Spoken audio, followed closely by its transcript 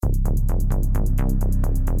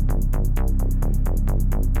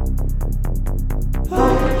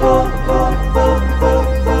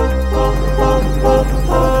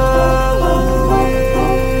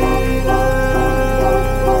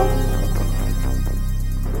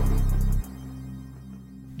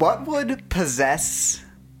What would possess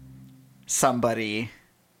somebody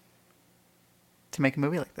to make a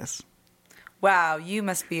movie like this? Wow, you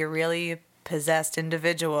must be a really possessed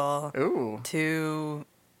individual Ooh. to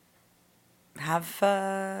have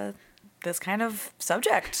this kind of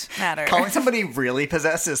subject matter. Calling somebody really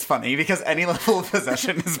possessed is funny because any level of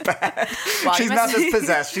possession is bad. Wow, She's you not must just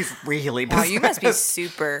possessed, she's really Wow, possessed. you must be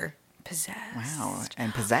super possessed. Wow,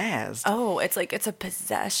 and pizzazzed. Oh, it's like it's a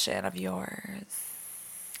possession of yours.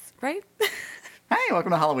 Right? Hi,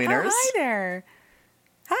 welcome to Halloweeners. Oh, hi there.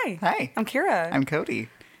 Hi. Hi. I'm Kira. I'm Cody.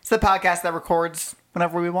 It's the podcast that records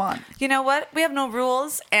whenever we want. You know what? We have no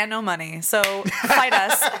rules and no money, so fight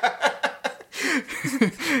us.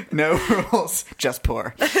 No rules, just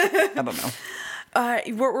poor. I don't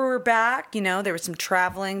know. We're back. You know, there was some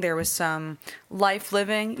traveling. There was some life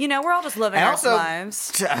living. You know, we're all just living And our also,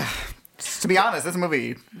 lives. To be honest, this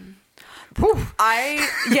movie... Whew. I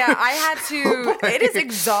had to. Oh, boy. It is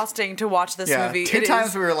exhausting to watch this movie. Two It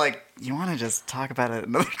times is- we were like, you want to just talk about it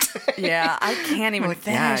another day? Yeah, I can't even Like,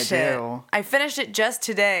 yeah, I finish it. do. I finished it just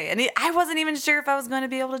today, and I wasn't even sure if I was going to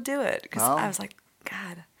be able to do it because Well. I was like,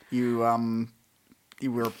 God. You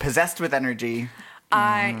were possessed with energy.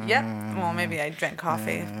 Yep. Well, maybe I drank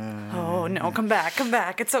coffee. Oh no, come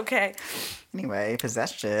back. It's okay. Anyway,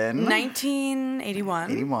 Possession.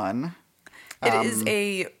 1981. 81. It is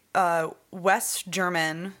a West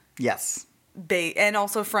German Yes. and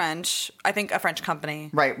also French. I think a French company.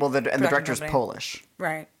 Right. Well, the director's company. Polish.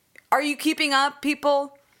 Right. Are you keeping up,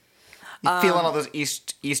 people? You feeling all those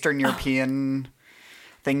Eastern European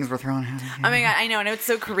things were thrown out? I mean, I know, and it's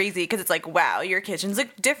so crazy because it's like, wow, your kitchens look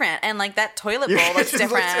different, and like that toilet Your bowl looks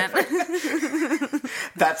kitchens look different.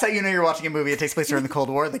 That's how you know you're watching a movie. It takes place during the Cold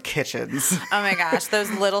War. The kitchens. Oh my gosh, those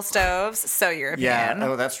little stoves, so European. Yeah.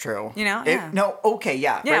 Oh, that's true. You know? It, Yeah. No. Okay.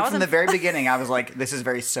 Yeah. Yeah, it Right from wasn't- the very beginning, I was like, "This is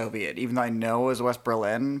very Soviet," even though I know it was West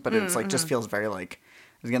Berlin. But it's like just feels very like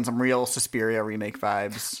I was getting some real Suspiria remake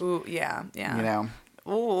vibes. Ooh, yeah. You know.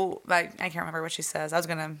 Ooh, I can't remember what she says. I was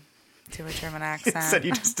gonna do a German accent. Said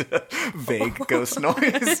you just did a vague ghost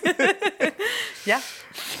noise. Yeah.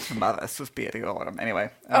 Mother Suspiria. Anyway.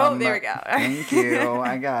 Oh, there we go. Thank you.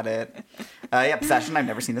 I got it. Yeah, Possession. I've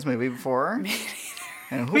never seen this movie before.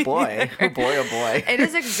 And oh boy. Oh boy. Oh boy. It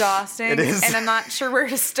is exhausting. It is. And I'm not sure where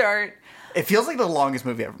to start. It feels like the longest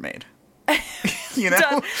movie ever made. You know?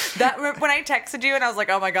 When I texted you and I was like,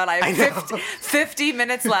 oh my God, I have 50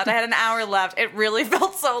 minutes left. I had an hour left. It really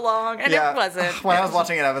felt so long. And Yeah. it wasn't. When I was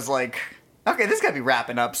watching it, I was like, okay, this got to be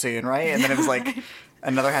wrapping up soon, right? And then it was like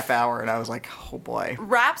another half hour, and I was like, oh boy.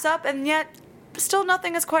 Wraps up, and yet still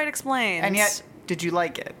nothing is quite explained. And yet, did you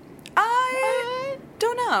like it? I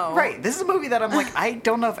don't know. Right. This is a movie that I'm like, I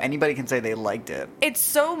don't know if anybody can say they liked it. It's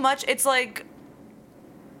so much. It's like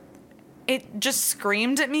it just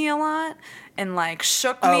screamed at me a lot and like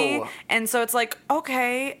shook me. Oh. And so it's like,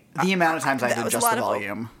 okay. The amount of times I had That to was a adjust the lot of-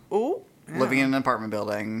 volume. Ooh. Living in an apartment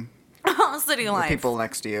building, City with life. people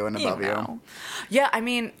next to you and above you. know. Yeah, I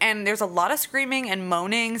mean, and there's a lot of screaming and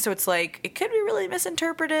moaning, so it's like it could be really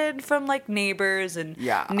misinterpreted from like neighbors and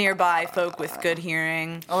Yeah. nearby folk with good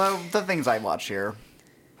hearing. Although the things I watch here.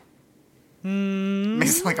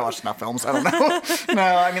 Makes it like I watch enough films. I don't know. No,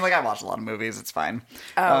 I mean, like, I watch a lot of movies. It's fine.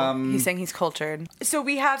 Oh, he's saying he's cultured. So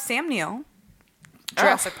we have Sam Neill,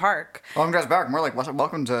 Jurassic Park. Welcome to Jurassic Park. More like,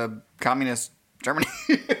 welcome to communist Germany.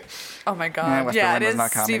 Oh my Yeah, God. West Yeah, Berlin it was is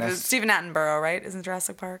not communist. Steven Attenborough, right? Isn't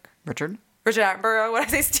Jurassic Park? Richard? Richard Attenborough, what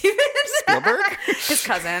did I say, Steven? Spielberg? His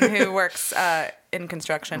cousin who works in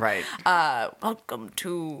construction. Right. Welcome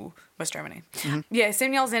to West Germany. Yeah, Sam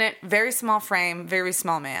Neill's in it. Very small frame, very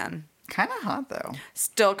small man. Kind of hot, though.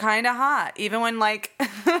 Still kind of hot. Even when, like,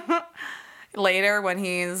 later when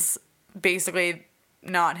he's basically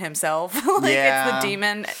not himself. Like, Yeah. it's the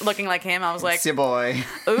demon looking like him. I was like, It's your boy.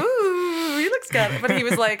 ooh, he looks good. But he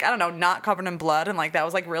was like, I don't know, not covered in blood. And like, that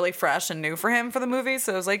was like really fresh and new for him for the movie.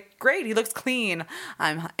 So it was like, great. He looks clean.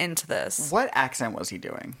 I'm into this. What accent was he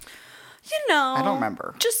doing? You know. I don't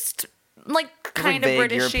remember. Just like kind of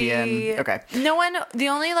vague Britishy. European- okay. No one, the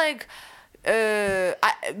only like,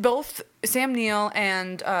 both Sam Neill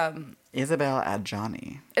and Isabelle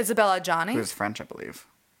Adjani, Isabella Adjani. who's French, I believe.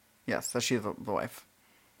 Yes, that's she's the wife.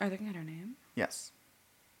 Are they going to get her name? Yes.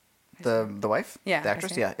 The wife? Yeah, The I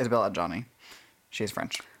actress? see. Yeah, Isabelle Adjani. She's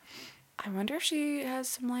French. I wonder if she has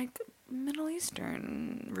some like Middle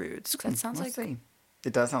Eastern roots. 'Cause that sounds Let's like see.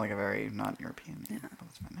 It does sound like a very non-European name. But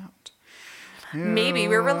let's find out. maybe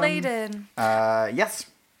we're related. Yes.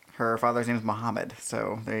 Her father's name is Mohammed,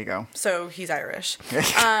 so there you go. So he's Irish.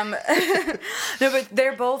 No, but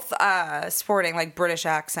they're both sporting like British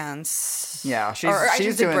accents. Yeah, Or I she's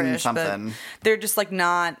should say doing British, but something. they're just like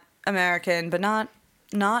not American, but not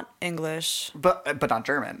Not English. but not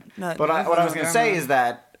German. Not- But what I was going to say German. is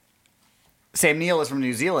that Sam Neill is from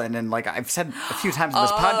New Zealand, and like I've said a few times in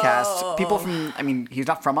this podcast, people from, I mean, he's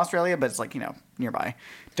not from Australia, but it's like, you know, nearby,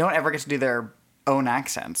 don't ever get to do their own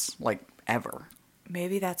accents, like, ever.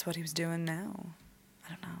 Maybe that's what he was doing now.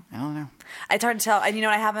 I don't know. It's hard to tell. And you know,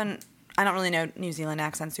 I don't really know New Zealand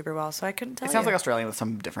accent super well, so I couldn't tell It sounds you. like Australian with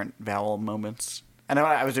some different vowel moments. I know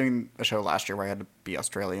I was doing a show last year where I had to be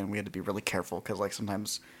Australian. We had to be really careful because, like,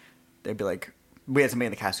 sometimes they'd be like, we had somebody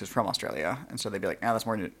in the cast who's from Australia, and so they'd be like, "Oh, that's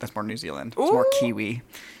more New Zealand. It's more Ooh. Kiwi."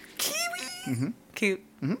 Kiwi. Mm-hmm. Cute.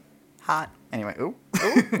 Mm-hmm. Hot. Anyway, ooh.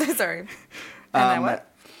 Ooh. Sorry. And then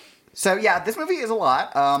what? So yeah, this movie is a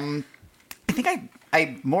lot. I think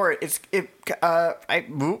I more I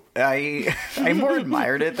more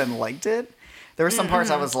admired it than liked it. There were some parts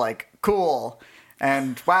I was like, cool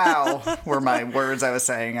and wow were my words I was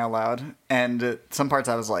saying out loud, and some parts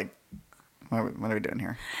I was like, what are we doing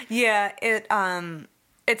here? Yeah,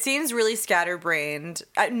 it seems really scatterbrained.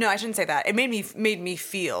 No, I shouldn't say that. It made me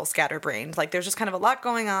feel scatterbrained. Like there's just kind of a lot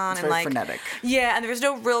going on, It's and very like frenetic. Yeah, and there's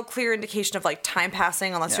no real clear indication of like time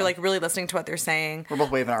passing unless Yeah. you're like really listening to what they're saying. We're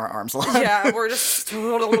both waving our arms a lot. Yeah, we're just. Can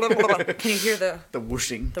you hear The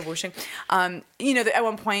whooshing. the whooshing? You know, at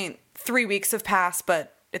one point 3 weeks have passed,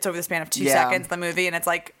 but it's over the span of 2 Yeah. seconds. The movie, and it's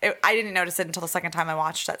like I didn't notice it until the second time I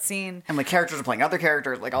watched that scene. And like characters are playing other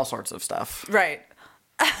characters, like all sorts of stuff. Right.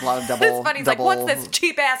 A lot of double. It's funny. He's like, "What's this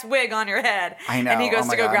cheap ass wig on your head?" I know. And he goes Oh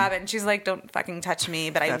my to go God. grab it, and she's like, "Don't fucking touch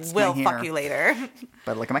me, but I That's will my fuck hair." you later."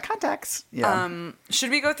 But look at my contacts. Yeah.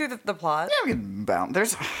 Should we go through the plot? Yeah, we can bounce.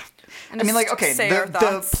 There's. And I mean, just like, okay, say our the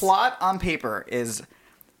thoughts. plot on paper is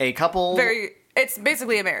a couple. It's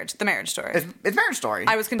basically the marriage story. It's Marriage Story.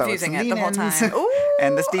 I was but with confusing some it the whole demons. time. Ooh.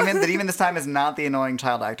 And the demon this time is not the annoying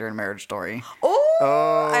child actor in Marriage Story.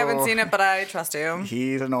 Oh, I haven't seen it, but I trust you.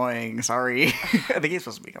 He's annoying. Sorry. I think he's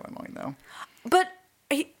supposed to become annoying though. But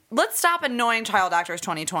let's stop annoying child actors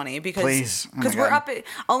 2020 because Please. Oh my we're God. up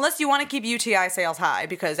unless you want to keep UTI sales high,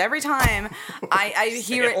 because every time I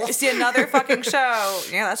hear it, Sales. see another fucking show,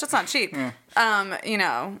 yeah, that's just not cheap. You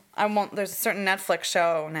know, there's a certain Netflix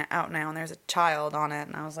show out now and there's a child on it,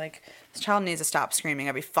 and I was like, this child needs to stop screaming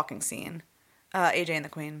every fucking scene. AJ and the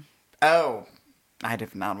Queen. Oh. I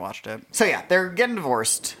have not watched it. So yeah, they're getting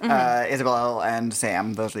divorced. Isabel and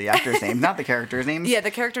Sam, those are the actors' names, not the characters' names. Yeah,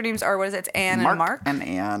 the character names are, what is it? It's Anne Mark and Mark? and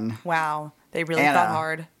Anne. Wow. They really Anna. thought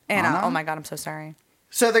hard. Anna. Anna? Oh my God, I'm so sorry.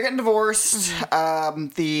 So they're getting divorced.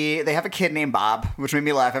 They have a kid named Bob, which made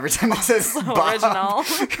me laugh every time it says Bob. Original.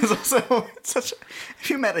 Because also, it's such. If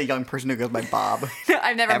you met a young person who goes by Bob,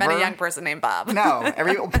 I've never met Ever? a young person named Bob. no,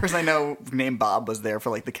 every old person I know named Bob was there for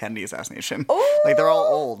like the Kennedy assassination. Ooh. Like they're all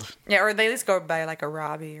old. Yeah, or they at least go by like a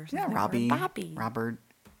Robbie or Yeah, something. Robbie, Or Bobby. Robert,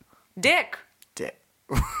 Dick. Dick.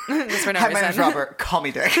 Just for no Hi, my name's reason. Robert. Call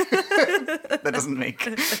me Dick. That doesn't make.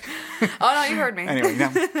 Oh no, you heard me. Anyway,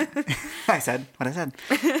 no. I said what I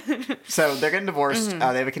said. So they're getting divorced. They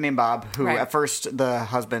have a kid named Bob, who Right. at first the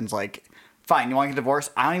husband's like, fine, you want to get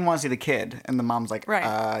divorced? I don't even want to see the kid. And the mom's like,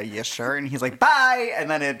 Right. yeah, sure. And he's like, bye.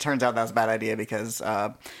 And then it turns out that was a bad idea because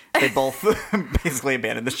they both basically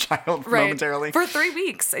abandoned this child Right. momentarily. For 3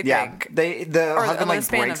 weeks, I Yeah. think. The Or husband the like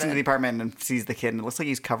span breaks of into it. the apartment and sees the kid and it looks like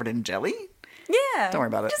he's covered in jelly. Yeah. Don't worry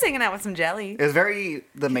about it. Just hanging out with some jelly. It was very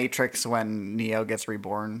The Matrix when Neo gets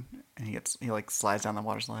reborn and he like slides down the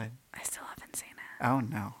water slide. I still haven't seen it. Oh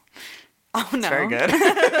no. Oh no. Very good.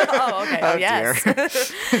 Oh, okay. Oh, yes. dear.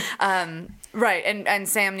 Right. And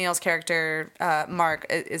Sam Neill's character, Mark,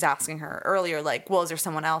 is asking her earlier, like, well, is there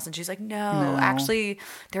someone else? And she's like, no. Actually,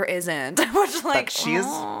 there isn't. Which, like, But she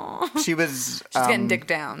was she's getting dicked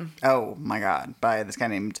down. Oh my god, by this guy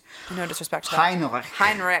named No disrespect to that. Heinrich.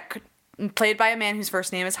 Heinrich, played by a man whose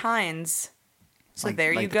first name is Heinz. So Like-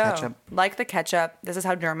 there like you the go. ketchup? Like the ketchup. This is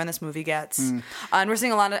how German this movie gets. And we're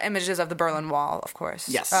seeing a lot of images of the Berlin Wall, of course.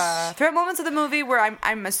 Yes. Throughout moments of the movie where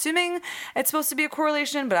I'm assuming it's supposed to be a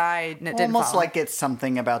correlation, but I didn't Almost follow. like it's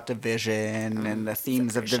something about division and the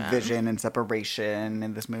themes of separation. division and separation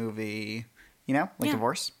in this movie. You know, like Yeah.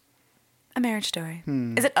 divorce. A Marriage Story.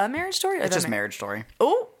 Is it a Marriage Story? Or It's just Marriage Story.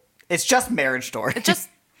 Oh, It's just Marriage Story.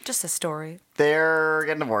 just a story. They're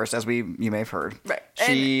getting divorced, as you may have heard. Right.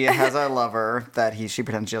 She has a lover that she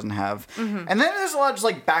pretends she doesn't have, and then there's a lot of just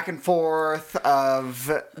like back and forth of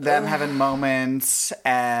them having moments,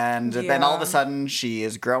 and then all of a Yeah. sudden she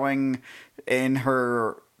is growing in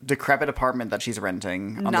her decrepit apartment that she's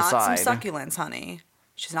renting on the Not side. some succulents, honey.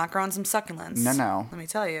 She's not growing some succulents. No. Let me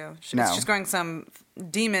tell you. No. She's growing some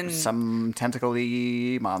demon. Some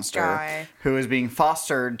tentacly monster Guy. who is being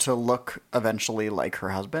fostered to look eventually like her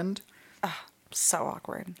husband. So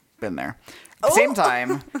awkward. Been there. At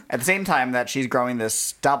the same time that she's growing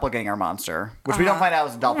this doppelganger monster, which we don't find out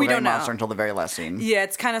is a doppelganger monster until the very last scene. Yeah,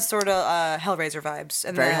 it's kind of sort of Hellraiser vibes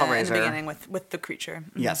in Very the Hellraiser. beginning with the creature.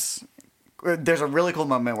 Yes. There's a really cool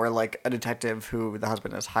moment where like a detective who the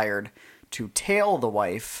husband has hired to tail the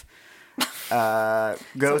wife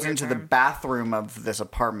goes into the bathroom of this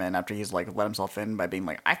apartment after he's like let himself in by being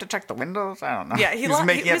like, I have to check the windows. I don't know. Yeah, he's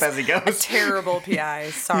making it up as he goes. A terrible PI.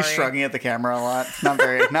 Sorry, He's shrugging at the camera a lot. Not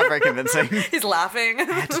very convincing. He's laughing. I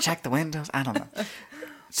have to check the windows. I don't know.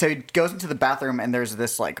 So he goes into the bathroom and there's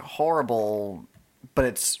this like horrible, but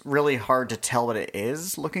it's really hard to tell what it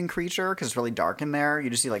is looking creature because it's really dark in there. You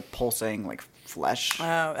just see like pulsing like flesh. Oh,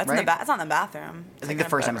 that's right? in the It's not in the bathroom. I think the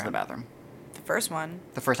first time it's in the bathroom. The first one.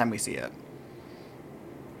 The first time we see it.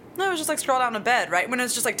 No, it was just like scroll down a bed, right? When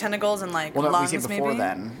it's just like tentacles and like lungs, we see it before maybe.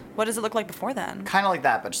 then. What does it look like before then? Kind of like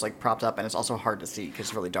that, but just like propped up, and it's also hard to see because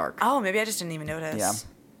it's really dark. Oh, maybe I just didn't even notice. Yeah, See,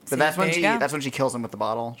 but that's when there you go. that's when she kills him with the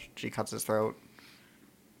bottle. She cuts his throat.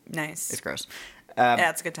 Nice. It's gross. Yeah,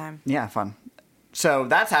 it's a good time. Yeah, fun. So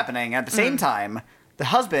that's happening at the same time. The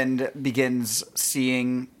husband begins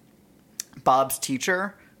seeing Bob's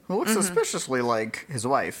teacher, who looks suspiciously like his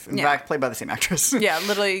wife. In fact, played by the same actress. Yeah,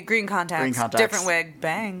 literally green contacts. Green contacts. Different wig.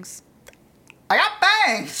 Bangs. I got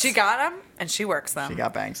bangs. She got them, and she works them. She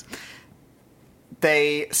got bangs.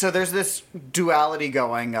 So there's this duality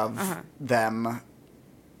going of them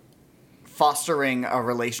fostering a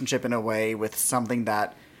relationship in a way with something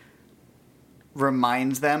that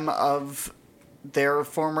reminds them of their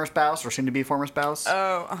former spouse or soon to be former spouse.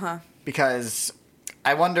 Oh, Because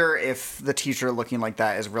I wonder if the teacher looking like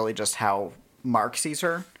that is really just how Mark sees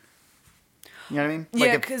her. You know what I mean?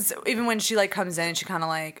 Yeah, because even when she like comes in, she kind of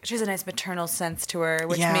like she has a nice maternal sense to her,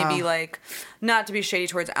 which may be like not to be shady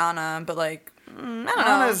towards Anna, but like I don't know.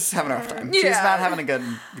 Anna's having a rough time. She's not having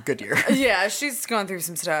a good year. Yeah, she's going through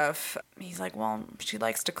some stuff. He's like, well, she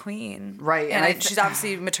likes to clean, right? And she's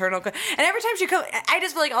obviously maternal. And every time she comes, I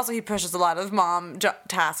just feel like also he pushes a lot of mom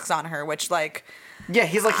tasks on her, which like. Yeah,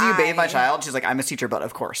 he's like, can you bathe my child? She's like, I'm a teacher, but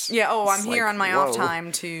of course. Yeah, I'm here like, on my off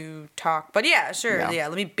time to talk. But yeah, sure, yeah,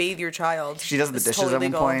 let me bathe your child. She does the dishes totally at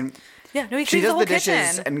one legal. point. Yeah, no, he she cleans does the whole the dishes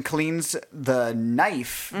kitchen. and cleans the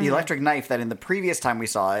knife, the electric knife that in the previous time we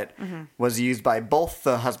saw it was used by both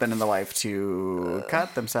the husband and the wife to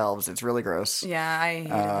cut themselves. It's really gross. Yeah, I hate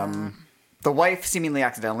that. The wife seemingly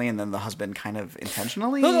accidentally, and then the husband kind of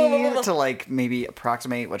intentionally to like maybe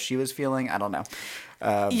approximate what she was feeling. I don't know.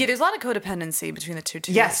 Yeah, there's a lot of codependency between the two.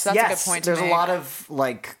 Yes, so that's a good point. There's to a make. lot of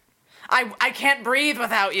like. I can't breathe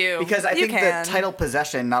without you. Because I You think can. the title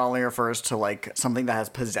possession not only refers to like something that has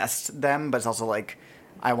possessed them, but it's also like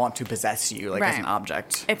I want to possess you, like as an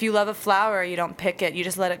object. If you love a flower, you don't pick it. You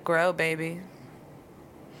just let it grow, baby.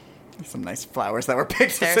 Some nice flowers that were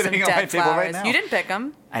picked There's some sitting on my dead table flowers. right now. You didn't pick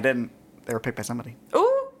them. I didn't. They were picked by somebody.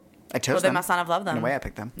 Ooh. I chose Well, them. they must not have loved them. In a way, I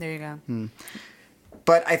picked them. There you go.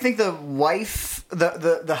 But I think the wife,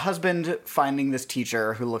 the husband finding this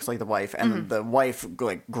teacher who looks like the wife, and the wife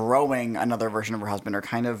like growing another version of her husband are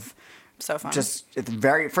kind of So fun. just it's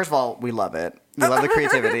very. First of all, we love it. We love the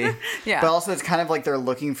creativity. Yeah. But also, it's kind of like they're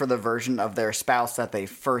looking for the version of their spouse that they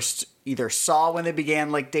first either saw when they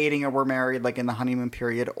began like dating or were married, like in the honeymoon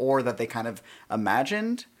period, or that they kind of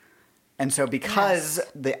imagined. And so, because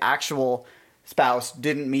the actual spouse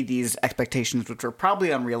didn't meet these expectations, which were probably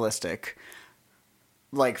unrealistic,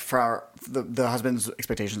 like for the husband's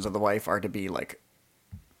expectations of the wife are to be like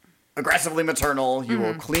aggressively maternal. You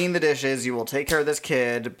will clean the dishes. You will take care of this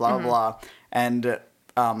kid. Blah blah blah. And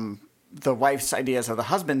the wife's ideas of the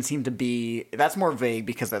husband seem to be that's more vague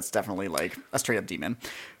because that's definitely like a straight up demon.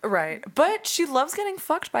 Right. But she loves getting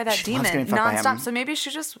fucked by that She loves demon getting fucked by him. nonstop. So maybe she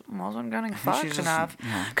just wasn't getting fucked just- enough.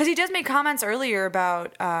 yeah. Because he does make comments earlier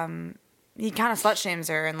about he kind of slut shames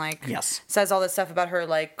her and like says all this stuff about her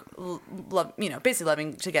like love, basically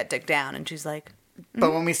loving to get dick down, and she's like.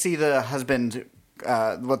 But when we see the husband,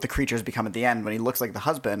 what the creatures become at the end, when he looks like the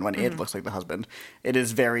husband, when it looks like the husband, it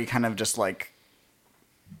is very kind of just like.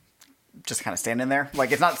 Just kind of standing there.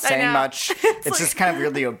 Like, it's not saying much. It's like, just kind of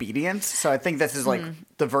weirdly obedient. So I think this is like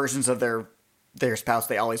the versions of their spouse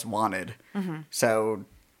they always wanted. So.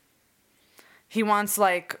 He wants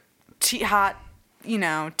like hot,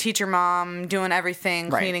 teacher mom, doing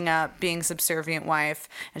everything, cleaning up, being subservient wife.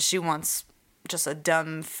 And she wants just a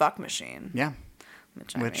dumb fuck machine. Yeah.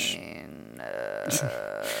 Which I mean,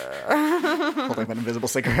 holding an invisible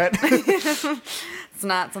cigarette. it's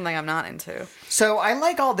not something I'm not into. So I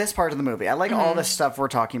like all this part of the movie. I like all this stuff we're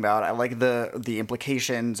talking about. I like the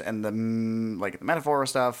implications and the metaphor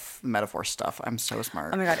stuff. I'm so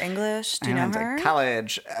smart. Oh my god, English? Do you know I went her? to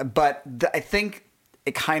college, but I think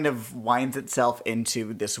it kind of winds itself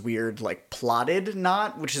into this weird, like, plotted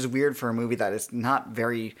knot, which is weird for a movie that is not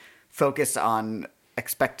very focused on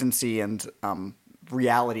expectancy and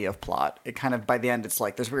reality of plot. It kind of, by the end, it's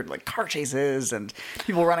like there's weird, like, car chases and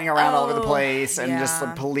people running around all over the place, and just the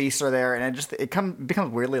police are there, and it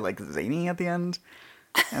becomes weirdly, like, zany at the end,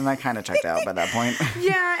 and that kind of checked out by that point.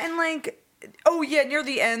 Yeah, and, like, oh, yeah, near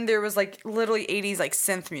the end, there was, like, literally 80s, like,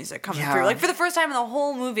 synth music coming through. Like, for the first time in the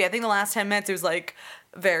whole movie, I think the last 10 minutes, it was, like,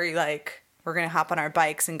 very, like, we're going to hop on our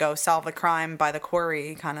bikes and go solve the crime by the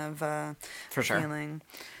quarry kind of for sure. feeling.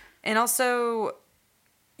 And also,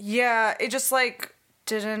 yeah, it just, like,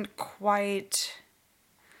 didn't quite...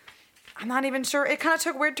 I'm not even sure. It kind of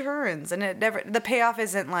took weird turns, and the payoff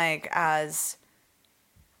isn't, like, as...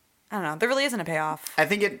 I don't know. There really isn't a payoff. I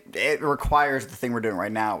think it requires the thing we're doing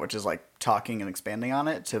right now, which is, like, talking and expanding on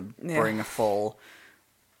it to bring a full,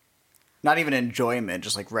 not even enjoyment,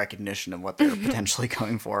 just, like, recognition of what they're potentially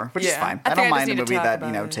going for, which is fine. I don't mind a movie that,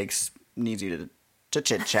 needs you to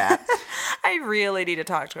chit-chat. I really need to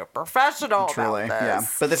talk to a professional Truly, about this. Yeah.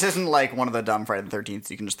 But this isn't like one of the dumb Friday the 13th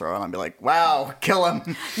you can just throw on and be like, wow, kill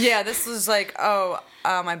him. Yeah, this is like,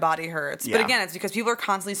 my body hurts. Yeah. But again, it's because people are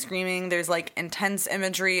constantly screaming. There's, like, intense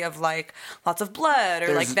imagery of, like, lots of blood,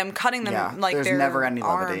 or, like, them cutting them, like, their never any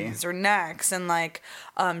arms or necks. And, like,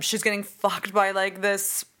 she's getting fucked by, like,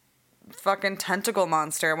 this fucking tentacle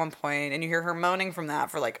monster at one point, and you hear her moaning from that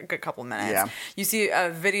for, like, a good couple minutes. Yeah. You see a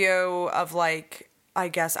video of, like... I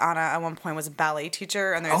guess Anna at one point was a ballet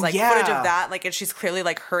teacher, and there's footage of that, like, and she's clearly,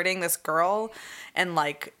 like, hurting this girl and,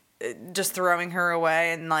 like, just throwing her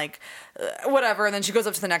away and, like, whatever. And then she goes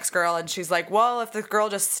up to the next girl and she's like, well, if the girl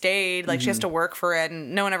just stayed, like, she has to work for it,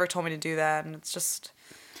 and no one ever told me to do that. And it's just...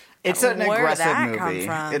 It's an aggressive movie.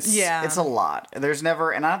 It's a lot. There's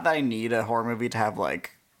never... And not that I need a horror movie to have,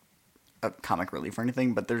 like, a comic relief or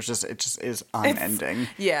anything, but it just is unending.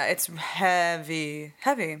 It's heavy.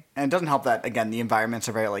 And it doesn't help that, again, the environments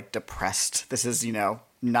are very, like, depressed. This is,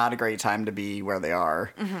 not a great time to be where they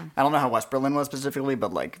are. Mm-hmm. I don't know how West Berlin was specifically,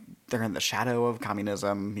 but, like, they're in the shadow of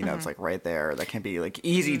communism. It's, like, right there. That can be, like,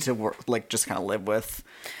 easy to work, like, just kind of live with.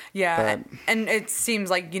 Yeah, and it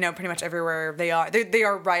seems like, pretty much everywhere they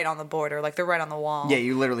are right on the border. Like, they're right on the wall. Yeah,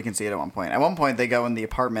 you literally can see it at one point. At one point, they go in the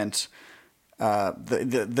apartment...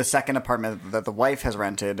 the second apartment that the wife has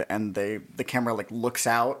rented, and the camera, like, looks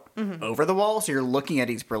out over the wall, so you're looking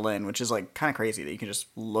at East Berlin, which is, like, kind of crazy that you can just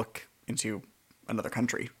look into another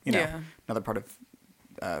country, another part of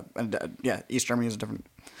East Germany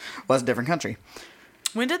was a different country.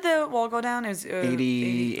 When did the wall go down? It was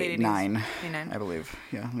 89, I believe.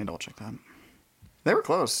 Yeah, let me double check that. They were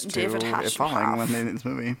close to it falling when they did this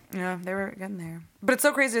movie. Yeah, they were getting there. But it's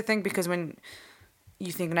so crazy to think, because when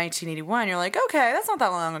you think 1981, you're like, okay, that's not that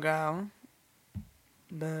long ago.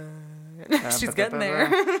 But she's getting there.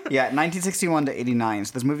 Yeah, 1961 to 89.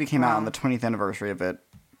 So this movie came out on the 20th anniversary of it.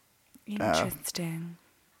 Interesting.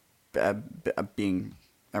 Being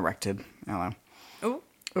erected. I don't know.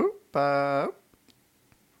 Ooh.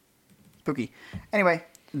 Spooky. Anyway,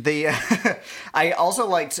 I also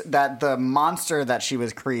liked that the monster that she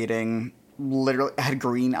was creating literally had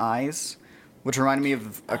green eyes. Which reminded me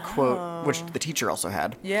of a quote, which the teacher also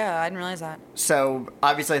had. Yeah, I didn't realize that. So,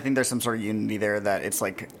 obviously, I think there's some sort of unity there that it's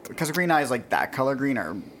like... Because green eyes, like that color green,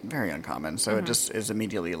 are very uncommon. So it just is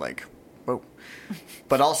immediately like, whoa.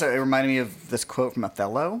 But also, it reminded me of this quote from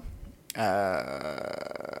Othello.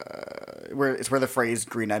 Where the phrase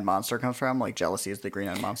green-eyed monster comes from. Like, jealousy is the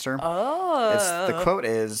green-eyed monster. Oh. The quote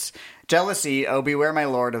is, jealousy, oh, beware, my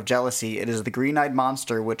lord, of jealousy. It is the green-eyed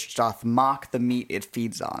monster which doth mock the meat it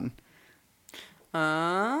feeds on.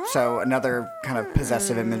 So another kind of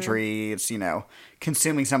possessive imagery. It's,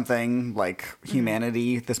 consuming something like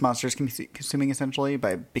humanity. This monster is consuming essentially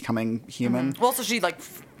by becoming human. Well, so she, like,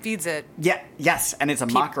 feeds it. Yeah. Yes. And it's a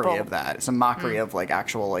mockery of that. It's a mockery of, like,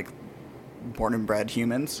 actual, like, born and bred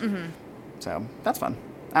humans. So that's fun.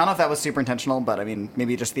 I don't know if that was super intentional, but I mean,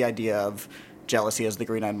 maybe just the idea of jealousy as the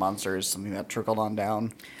green-eyed monster is something that trickled on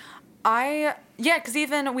down. Because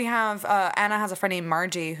even we have Anna has a friend named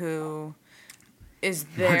Margie who is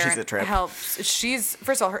there. Margie's a trip. Helps. She's,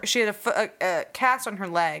 first of all, she had a cast on her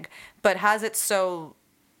leg, but has it so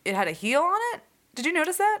it had a heel on it. Did you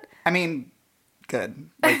notice that? I mean, good.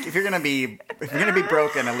 Like, if you're gonna be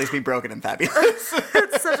broken, at least be broken and fabulous.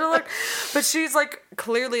 It's such a look. But she's, like,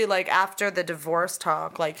 clearly, like, after the divorce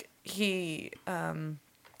talk, like,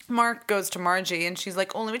 Mark goes to Margie and she's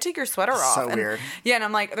like, oh, let me take your sweater off. So weird. Yeah, and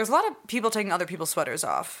I'm like, there's a lot of people taking other people's sweaters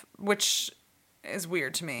off, which is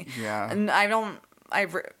weird to me. Yeah. And I don't I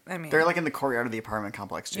mean, They're like in the courtyard of the apartment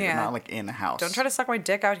complex too. Yeah. They're not like in the house. don't try to suck my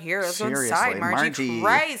dick out here. Let's go Seriously, inside, Margie.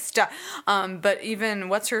 Christ. But even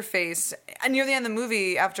what's her face near the end of the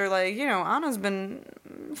movie, after like Anna's been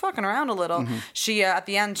fucking around a little. Mm-hmm. She at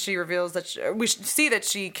the end she reveals that we should see that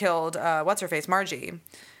she killed what's her face, Margie,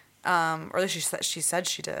 or at least she said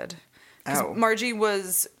she did. Oh. Margie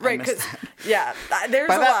was right missed because there's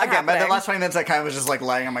By a that, lot again, by happening. the last 20 minutes, I kind of was just like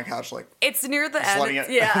lying on my couch, like It's near the just end. letting it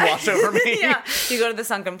Yeah. wash over me. Yeah, you go to the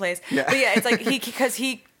sunken place. Yeah. But yeah, it's like because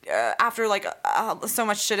he after like so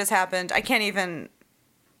much shit has happened, I can't even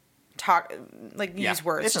talk like Yeah, use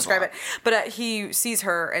words it's to just describe a it. But he sees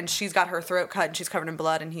her and she's got her throat cut and she's covered in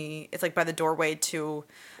blood, and it's like by the doorway to.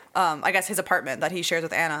 I guess his apartment that he shares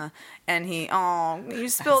with Anna, and you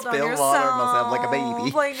spilled on Spilled yourself, water, must have like a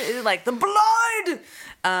baby. like the blood.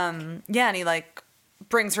 Yeah, and he like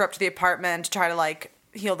brings her up to the apartment to try to like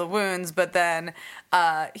heal the wounds, but then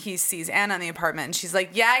he sees Anna in the apartment, and she's like,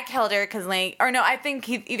 "Yeah, I killed her because like," or no, I think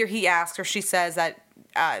either he asks or she says that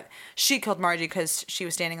she killed Margie because she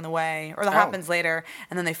was standing in the way, or that happens later,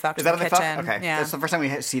 and then they fucked Is in that the what they kitchen. fucked? Okay, Yeah, that's the first time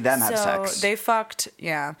we see them have so sex. they fucked,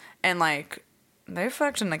 yeah, and like they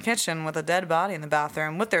fucked in the kitchen with a dead body in the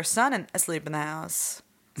bathroom with their son asleep in the house.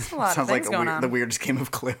 There's a lot Sounds of like things going on. the weirdest game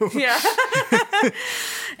of Clue. Yeah.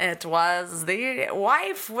 It was the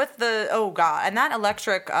wife with the and that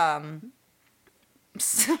electric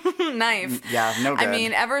knife. Yeah, no good. I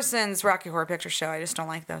mean, ever since Rocky Horror Picture Show, I just don't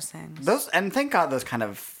like those things. Those, and thank God those kind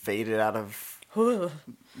of faded out of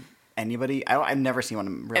anybody. I've never seen one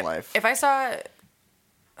in real life. If I saw,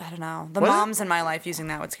 I don't know, the What is moms in my life using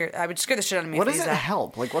that would scare the shit out of me. What if does they it used that.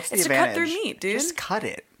 help? Like, what's the It's to advantage? cut through meat, dude. Just cut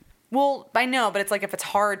it. Well, I know, but it's like if it's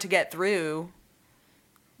hard to get through,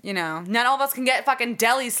 not all of us can get fucking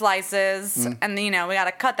deli slices, and we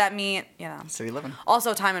gotta cut that meat, City living.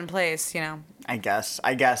 Also, time and place, I guess.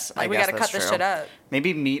 we gotta cut this shit up.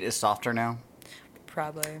 Maybe meat is softer now.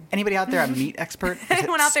 Probably. Anybody out there a meat expert?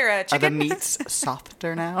 Anyone out there a Are the chicken? meats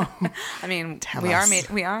softer now? I mean, Tell we us. are meat.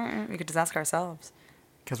 We are. We could just ask ourselves.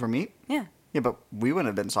 Because we're meat? Yeah. Yeah, but we wouldn't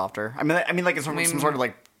have been softer. I mean, like it's some sort of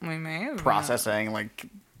like We may have. processing, like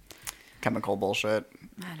chemical bullshit.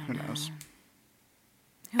 I don't Who know. knows?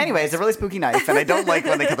 Anyway, it's a really spooky knife, and I don't like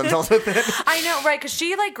when they cut themselves with it. I know, right? Because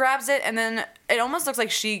she like grabs it, and then it almost looks like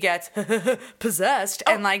she gets possessed,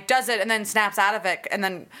 and like does it, and then snaps out of it, and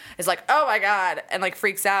then is like, "Oh my god," and like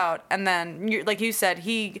freaks out, and then like you said,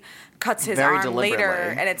 he cuts his Very arm later,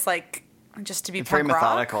 deliberately. and it's like just to be It's very punk rock.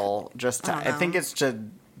 methodical. Just, I don't I think know. it's to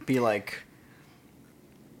be like.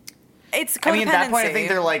 It's codependency. I mean, at that point, I think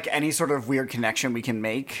they're like any sort of weird connection we can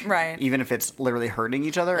make, Right. Even if it's literally hurting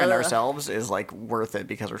each other and Ugh. ourselves, is like worth it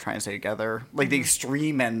because we're trying to stay together. Like the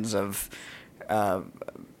extreme ends of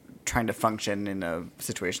trying to function in a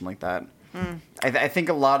situation like that. I think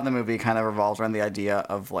a lot of the movie kind of revolves around the idea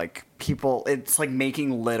of like people. It's like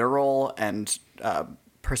making literal and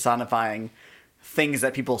personifying things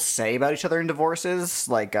that people say about each other in divorces,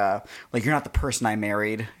 like you're not the person I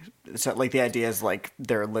married. So like the idea is like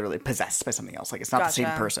they're literally possessed by something else. Like it's not the same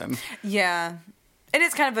Gotcha. person. Yeah, it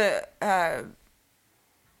is kind of a.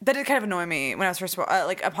 That did kind of annoy me when I was first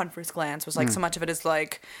like upon first glance was like so much of it is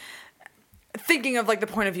like thinking of like the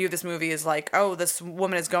point of view of this movie is like, oh, this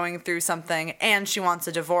woman is going through something and she wants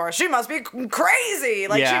a divorce. She must be crazy.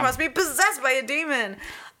 Like she Yeah. must be possessed by a demon.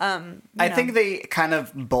 I think they kind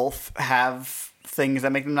of both have things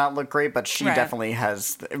that make them not look great, but she Right. definitely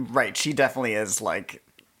has. Right, she definitely is like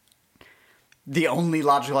the only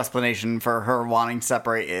logical explanation for her wanting to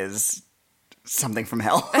separate is something from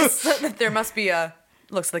hell. there must be a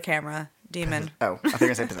looks at the camera demon. Oh, I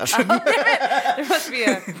think I said possession. There must be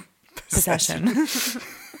a possession.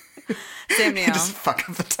 Sam Neill. Just fuck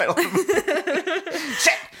up the title. Of the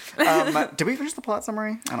Shit. Did we finish the plot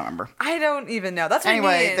summary? I don't remember. I don't even know. That's what I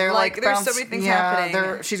Anyway, mean. they're like there's so many things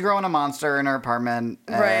happening. She's growing a monster in her apartment,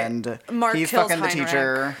 and Right. Mark he's kills fucking the Heinrich.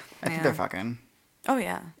 teacher. I think Yeah. they're fucking. Oh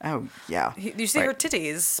yeah. Oh yeah. You see Right. her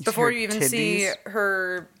titties before her you even see titties?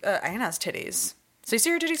 her Anna's titties. So you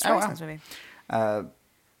see her titties Oh, twice wow. in this movie.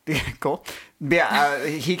 Yeah, cool. Yeah,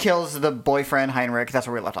 he kills the boyfriend Heinrich. That's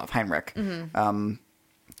where we left off. Heinrich. Mm-hmm.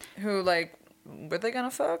 Who like were they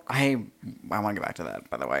gonna fuck? I want to get back to that,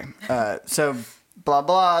 by the way. So blah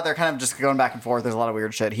blah. They're kind of just going back and forth. There's a lot of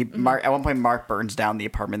weird shit. Mark, at one point, Mark burns down the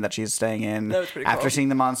apartment that she's staying in. That was pretty after cool. seeing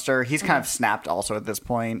the monster. He's kind of snapped also at this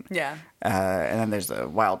point. Yeah. And then there's the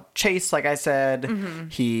wild chase, like I said.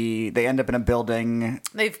 They end up in a building.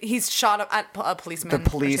 He's shot at a policeman. The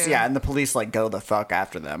police, or two. yeah, and the police like go the fuck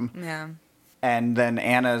after them. Yeah. And then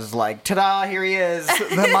Anna's like, ta-da, here he is.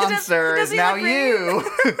 The monster does is he now look you.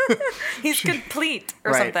 He's complete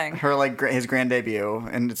or Right. something. Her, like, his grand debut.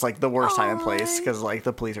 And it's, like, the worst time and place because, like,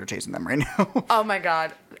 the police are chasing them right now. Oh my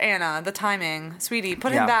God, Anna, the timing, sweetie,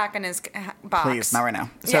 put Yeah. him back in his box. Please, not right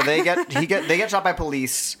now. So they get shot by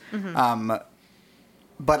police.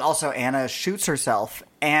 But also Anna shoots herself,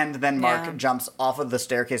 and then Mark Yeah. jumps off of the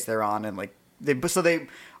staircase they're on, and like they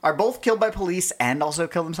are both killed by police and also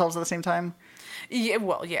kill themselves at the same time. Yeah,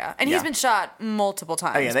 well, yeah, and Yeah. he's been shot multiple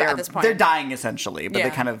times. Oh yeah, they at are. this point, They're dying essentially, but they Yeah.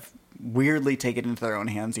 kind of weirdly take it into their own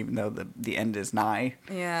hands, even though the end is nigh.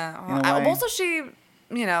 Yeah. in a way. Also, she,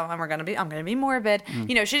 you know, and I'm gonna be morbid. Mm.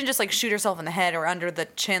 You know, she didn't just like shoot herself in the head or under the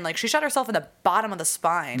chin. Like she shot herself in the bottom of the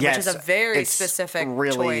spine, Yes, which is a very it's specific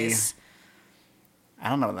really- choice. I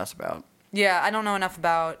don't know what that's about. Yeah, I don't know enough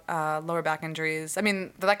about lower back injuries. I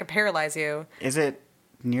mean, that could paralyze you. Is it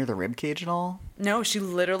near the rib cage at all? No, she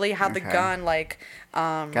literally had the Okay. gun like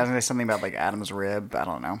Guys, gonna say something about like Adam's rib. I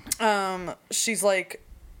don't know. she's like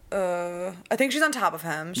I think she's on top of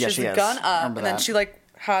him. She Yeah, has she the is. gun I up remember and then that. she like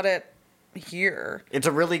had it here. It's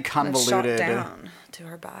a really And shot convoluted. down to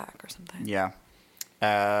her back or something. Yeah.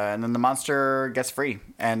 And then the monster gets free,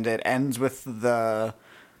 and it ends with the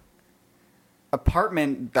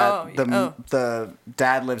apartment that the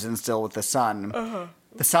dad lives in still with the son.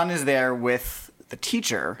 The son is there with the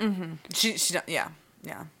teacher, She yeah.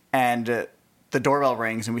 and the doorbell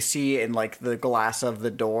rings, and we see in like the glass of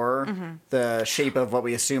the door the shape of what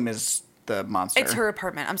we assume is the monster. It's her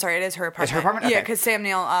apartment. I'm sorry, it is her apartment. It's her apartment? Yeah, Okay. because Sam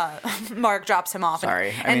Neill, Mark drops him off. Sorry,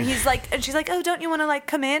 I And mean- he's like, and she's like, oh, don't you want to like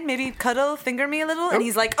come in, maybe cuddle, finger me a little? And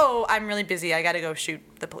he's like, oh, I'm really busy. I got to go shoot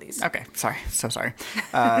the police. Okay, sorry, so sorry.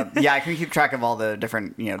 Yeah, I can keep track of all the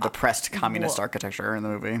different, depressed communist well- architecture in the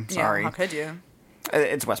movie. Yeah, Sorry. how could you?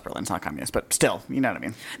 It's West Berlin, it's not communist, but still, you know what I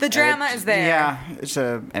mean. The drama is there. Yeah, it's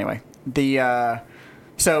anyway.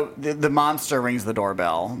 So the monster rings the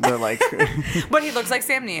doorbell. They're like, But he looks like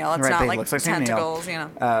Sam Neill. It's Right, not but he like looks like Sam Neill. tentacles, you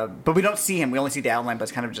know. but we don't see him. We only see the outline, but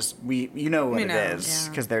it's kind of just you know what We it know, is yeah.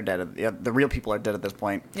 because they're dead. The real people are dead at this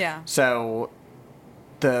point. Yeah. So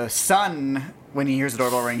the son, when he hears the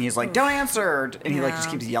doorbell ring, he's like, "Don't answer!" And he like just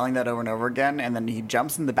Yeah. keeps yelling that over and over again. And then he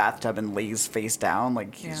jumps in the bathtub and lays face down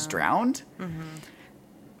like he's Yeah. drowned,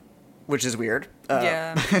 which is weird.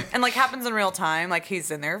 Yeah. And like happens in real time. Like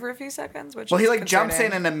he's in there for a few seconds, which Well, is he like jumps in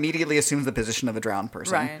concerning. and immediately assumes the position of a drowned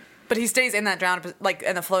person. Right. But he stays in that drowned, like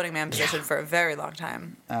in the floating man position for a very long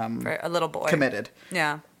time. For a little boy. Committed.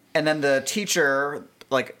 Yeah. And then the teacher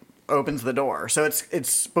like opens the door. So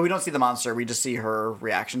but we don't see the monster. We just see her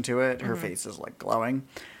reaction to it. Her face is like glowing.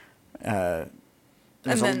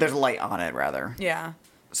 There's a light on it rather. Yeah.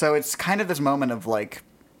 So it's kind of this moment of like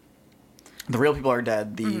the real people are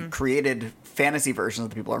dead. The created fantasy versions of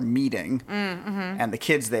the people are meeting, and the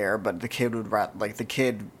kid's there. But the kid the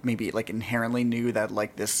kid maybe like inherently knew that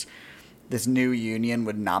like this new union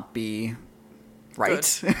would not be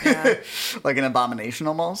right, Good. Yeah. like an abomination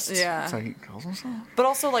almost. Yeah. So he kills himself. But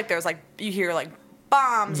also, like, there's, like, you hear, like,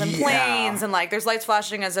 bombs and Yeah. planes and, like, there's lights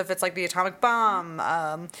flashing as if it's, like, the atomic bomb,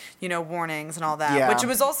 warnings and all that. Yeah. Which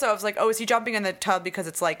was also, I was like, oh, is he jumping in the tub because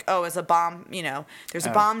it's like, oh, it's a bomb, there's a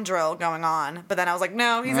bomb drill going on. But then I was like,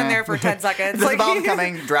 no, he's in there for 10 seconds. There's like, a bomb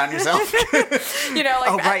coming. Drown yourself. like,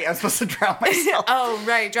 Oh right, I'm supposed to drown myself. oh,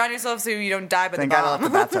 right. Drown yourself so you don't die by Thank the God I left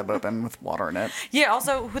bomb. the bathtub open with water in it. Yeah,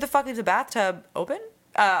 also, who the fuck leaves a bathtub open?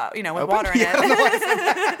 With Open? water in Yeah,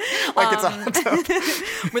 it. like it's a hot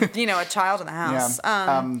tub. With, a child in the house.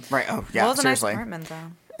 Yeah. Right. Oh, yeah. Well, it was a nice seriously. apartment,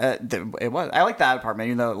 though. It was. I like that apartment,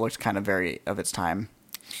 even though it looked kind of very of its time.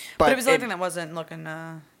 But it was the only thing that wasn't looking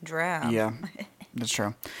drab. Yeah, that's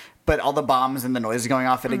true. But all the bombs and the noises going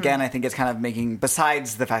off, it again, I think it's kind of making.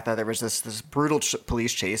 Besides the fact that there was this brutal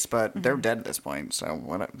police chase, but they're dead at this point,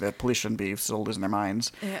 so the police shouldn't be still losing their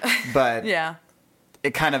minds. Yeah. But Yeah.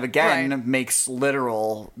 it kind of again Right. makes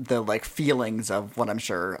literal the like feelings of what I'm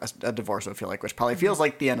sure a divorce would feel like, which probably feels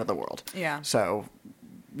like the end of the world. Yeah. So,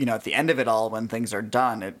 at the end of it all, when things are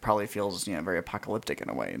done, it probably feels very apocalyptic in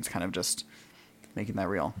a way. It's kind of just making that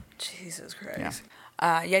real. Jesus Christ. Yeah.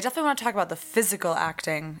 I definitely want to talk about the physical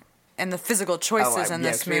acting and the physical choices in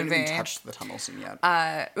this we haven't movie. even touched the tunnel scene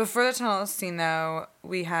yet. Before the tunnel scene, though,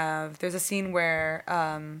 there's a scene where.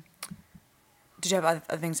 Did you have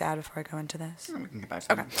other things to add before I go into this? We can get back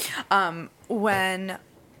to Okay. that. When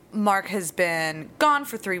Mark has been gone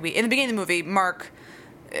for 3 weeks. In the beginning of the movie, Mark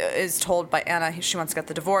is told by Anna she wants to get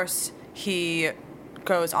the divorce. He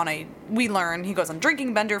goes on he goes on a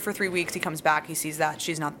drinking bender for 3 weeks. He comes back. He sees that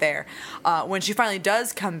she's not there. When she finally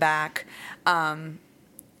does come back,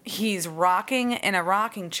 he's rocking in a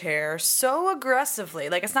rocking chair so aggressively.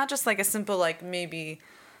 Like, it's not just like a simple, like, maybe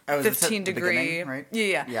Oh, is this at 15 the degree. beginning, right?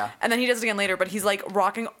 Yeah. Yeah. And then he does it again later, but he's like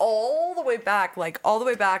rocking all the way back, like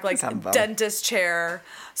Sound fun. dentist chair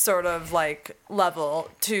sort of like level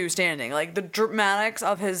to standing. Like the dramatics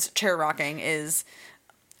of his chair rocking is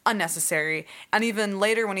unnecessary. And even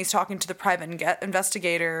later when he's talking to the private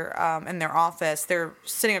investigator in their office, they're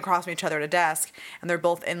sitting across from each other at a desk, and they're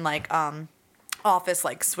both in like office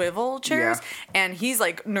like swivel chairs, and he's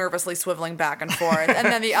like nervously swiveling back and forth, and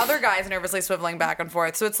then the other guy's nervously swiveling back and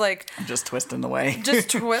forth. So it's like Just twisting away. just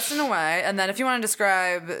twisting away. And then if you want to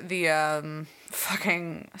describe the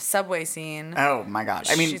fucking subway scene, Oh my god!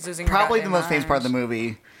 I mean, She's losing her probably the goddamn most famous part of the mind.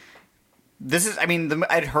 movie. This is, I mean,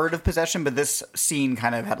 I'd heard of Possession, but this scene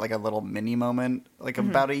kind of had like a little mini moment, like Mm-hmm.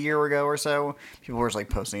 about a year ago or so. People were just like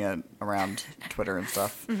posting it around Twitter and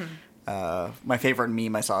stuff. Mm-hmm. My favorite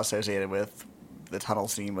meme I saw associated with the tunnel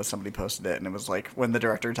scene was somebody posted it, and it was like, when the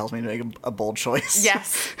director tells me to make a bold choice.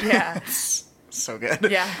 yes, yeah, So good.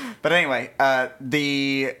 Yeah. But anyway,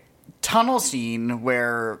 the tunnel scene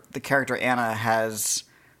where the character Anna has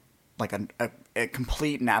like a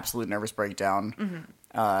complete and absolute nervous breakdown,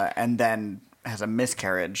 and then has a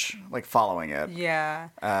miscarriage like following it. yeah.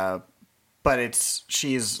 But it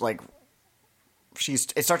starts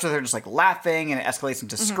with her just like laughing, and it escalates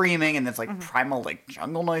into screaming, and it's like primal like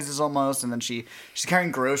jungle noises almost, and then she's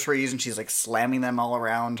carrying groceries and she's like slamming them all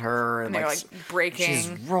around her, and they're, like, breaking. She's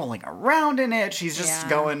rolling around in it. She's just Yeah.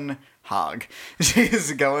 going hog.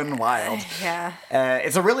 She's going wild. Yeah.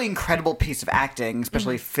 It's a really incredible piece of acting,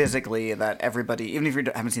 especially physically, that everybody, even if you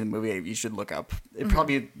haven't seen the movie, you should look up. It'd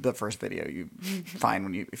probably be the first video you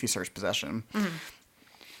find if you search Possession.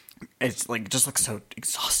 It's like, just looks so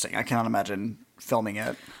exhausting. I cannot imagine filming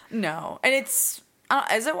it. No, and it's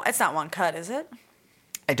it's not one cut, is it?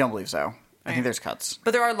 I don't believe so. I think there's cuts.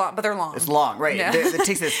 But there are long. But they're long. It's long, right? Yeah. It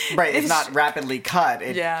takes this, right? It's not rapidly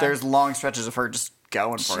cut. Yeah. There's long stretches of her just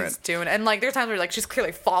going for She's it. doing, and like there's times where like she's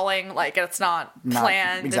clearly falling, like it's not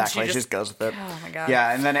planned. Exactly. And She just goes with it. Oh my god.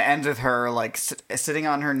 Yeah, and then it ends with her like sitting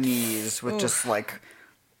on her knees with just like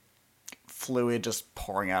fluid just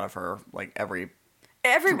pouring out of her like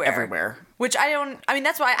everywhere. Which I mean,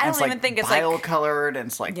 that's why I And don't even think it's like. bile colored, and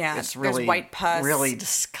it's like Yeah, it's there's really white pus. really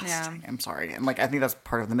disgusting. Yeah. I'm sorry, and like I think that's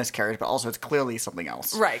part of the miscarriage, but also it's clearly something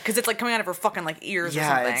else. Right, because it's like coming out of her fucking like ears or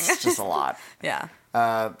Yeah, something. it's just a lot. Yeah.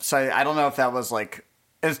 So I don't know if that was like.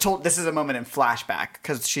 It's told. This is a moment in flashback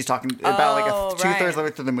because she's talking about like Oh, 2/3 right. of the way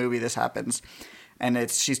through the movie. This happens, and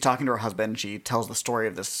she's talking to her husband. She tells the story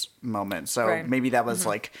of this moment. So Right. maybe that was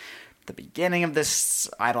like the beginning of this.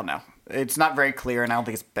 I don't know. It's not very clear, and I don't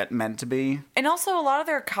think it's meant to be. And also, a lot of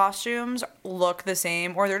their costumes look the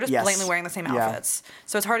same, or they're just Yes. blatantly wearing the same Yeah. outfits.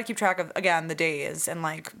 So it's hard to keep track of, again, the days and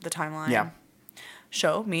like the timeline. Yeah.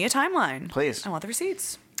 Show me a timeline. Please. I want the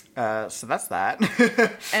receipts. So that's that.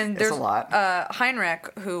 And It's there's a lot.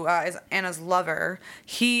 Heinrich, who is Anna's lover.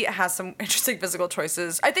 He has some interesting physical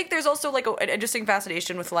choices. I think there's also like an interesting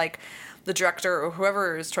fascination with like the director or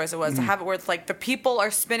whoever's choice it was to have it where it's like the people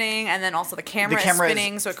are spinning and then also the camera, is camera is-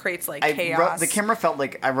 spinning, so it creates like chaos. The camera felt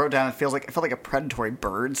like I wrote down. It felt like a predatory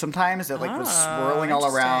bird. Sometimes it like was Oh, swirling all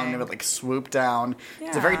around. interesting. It would like swoop down.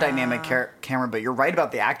 It's a very Yeah. dynamic camera. But you're right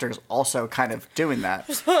about the actors also kind of doing that.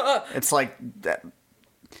 It's like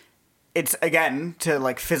it's again to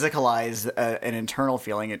like physicalize an internal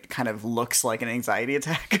feeling. It kind of looks like an anxiety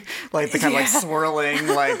attack, like the kind of like Yeah. swirling,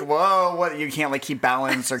 like whoa, what you can't like keep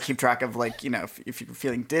balance or keep track of like if you're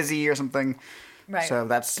feeling dizzy or something. Right. So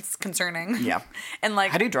that's It's concerning. yeah. And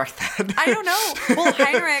like How do you direct that? I don't know. Well,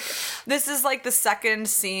 Heinrich, this is like the second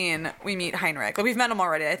scene we meet Heinrich. Like we've met him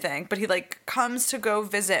already, I think, but he like comes to go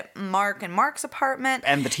visit Mark in Mark's apartment.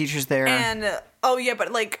 And the teacher's there. And oh yeah,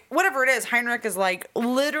 but like whatever it is, Heinrich is like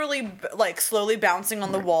literally like slowly bouncing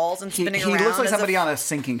on the walls and he spinning around. looks like as somebody if- on a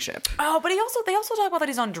sinking ship. Oh, but they also talk about that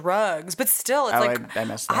he's on drugs, but still, it's Oh, like I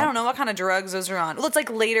missed that. I don't know what kind of drugs those are on. Well, it's like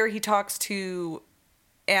later he talks to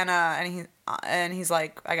Anna and he's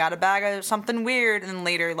like, I got a bag of something weird, and then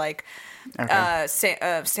later like. Okay.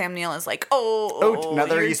 Sam Neill is like,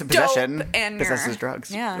 Another you're use of possession. dope, and Possesses you're-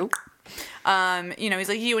 drugs. Yeah. Oop. He's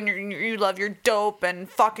like, you love your dope and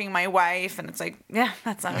fucking my wife, and it's like, yeah,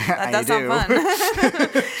 that's not You fun.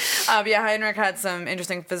 do. But yeah, Heinrich had some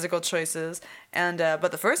interesting physical choices, and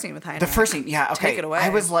but the first scene with Heinrich, The first scene, yeah, okay. take it away. I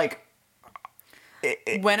was like,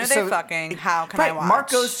 when are they fucking? How can I watch? Mark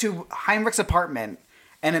goes to Heinrich's apartment,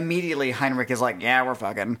 and immediately Heinrich is like, "Yeah, we're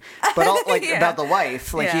fucking." But all, like Yeah. about the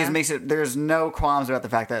wife, like Yeah. he makes it. There's no qualms about the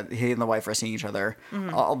fact that he and the wife are seeing each other.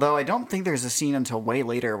 Mm-hmm. Although I don't think there's a scene until way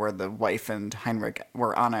later where the wife and Heinrich,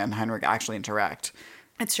 where Anna and Heinrich actually interact.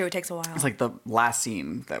 It's true. It takes a while. It's like the last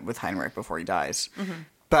scene that with Heinrich before he dies. Mm-hmm.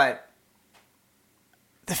 But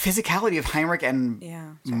the physicality of Heinrich and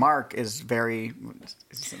Yeah, Mark is very.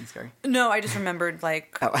 Is he saying scary? No, I just remembered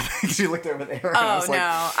like. Oh, I think you looked over there. Oh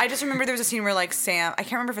no! I just remember there was a scene where like Sam. I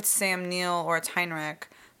can't remember if it's Sam Neill or it's Heinrich,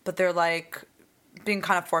 but they're like being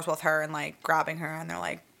kind of forceful with her and like grabbing her, and they're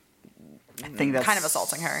like. I think that's kind of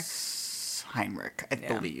assaulting her. Heinrich, I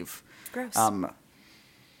believe. Gross.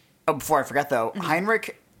 Before I forget though,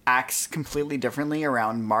 Heinrich acts completely differently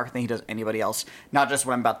around Mark than he does anybody else. Not just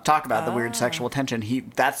what I'm about to talk about, the weird sexual tension. He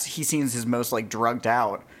seems his most like drugged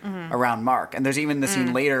out around Mark. And there's even the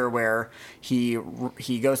scene later where he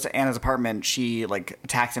goes to Anna's apartment. She like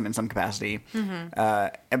attacks him in some capacity,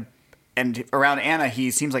 and around Anna he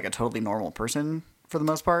seems like a totally normal person for the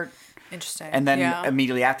most part. Interesting. And then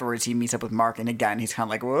immediately afterwards, he meets up with Mark, and again, he's kind of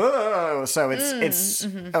like, whoa. So it's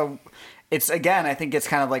again, I think it's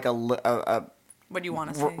kind of like a what do you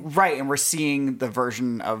want to say? right, and we're seeing the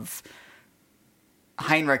version of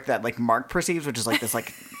Heinrich that like Mark perceives, which is like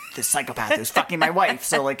this psychopath who's fucking my wife.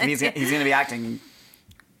 So like he's gonna be acting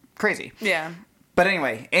crazy. Yeah. But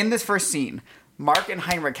anyway, in this first scene, Mark and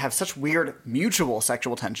Heinrich have such weird mutual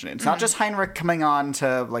sexual tension. It's not just Heinrich coming on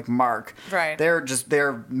to like Mark. Right.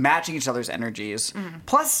 They're matching each other's energies.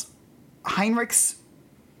 Plus, Heinrich's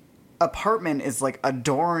apartment is like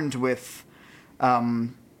adorned with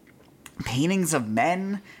paintings of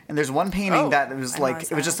men. And there's one painting that was like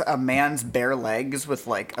it was just a man's bare legs with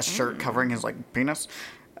like a shirt covering his like penis.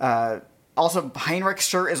 Also, Heinrich's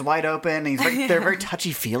shirt is wide open. And they're very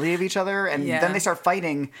touchy-feely of each other. And then they start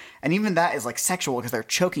fighting. And even that is, like, sexual because they're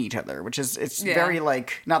choking each other, which is, it's very,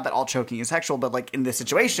 like, not that all choking is sexual, but, like, in this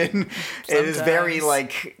situation, it is very,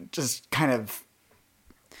 like, just kind of...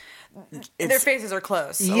 Their faces are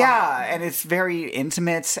close. Yeah, and it's very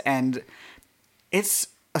intimate, and it's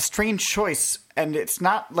a strange choice. And it's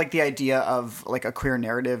not, like, the idea of, like, a queer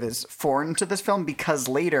narrative is foreign to this film because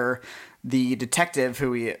later... The detective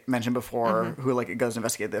who we mentioned before, who like goes to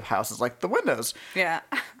investigate the house, is like the windows. Yeah.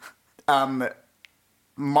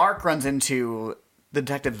 Mark runs into the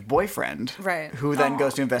detective's boyfriend, right? Who then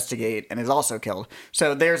goes to investigate and is also killed.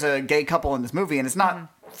 So there's a gay couple in this movie, and it's not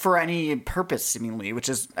for any purpose, seemingly. Which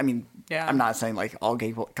is, I mean, I'm not saying like all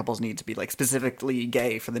gay couples need to be like specifically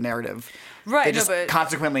gay for the narrative. Right. They just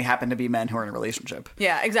consequently happen to be men who are in a relationship.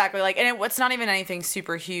 Yeah, exactly. Like, and it's not even anything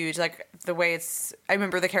super huge. Like the way it's, I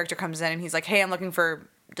remember the character comes in and he's like, "Hey, I'm looking for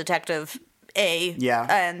Detective A." Yeah.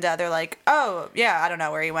 And they're like, "Oh, yeah, I don't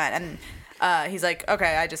know where he went." And he's like,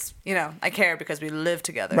 "Okay, I just, I care because we live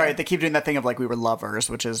together." Right. They keep doing that thing of like we were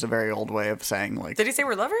lovers, which is a very old way of saying like. Did he say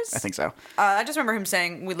we're lovers? I think so. I just remember him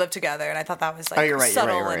saying we live together, and I thought that was like you're right.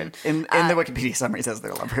 subtle. You're right. In the Wikipedia summary, it says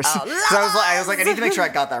they're lovers. So Oh, I was like, I need to make sure I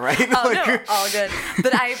got that right. No, all good.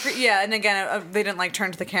 But and again, they didn't like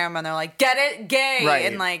turn to the camera and they're like, "Get it, gay," right.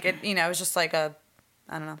 And like it, it was just like a,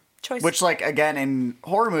 I don't know, choice. Which like again in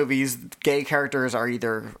horror movies, gay characters are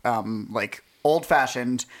either like old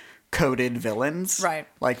fashioned. Coded villains, right?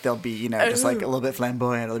 Like they'll be, just like a little bit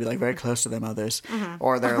flamboyant. They'll be like very close to them others,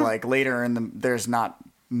 or they're like later in there's not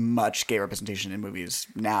much gay representation in movies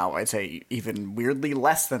now. I'd say even weirdly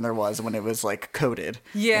less than there was when it was like coded.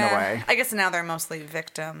 In a way. I guess now they're mostly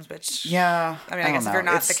victims. Which I guess if you're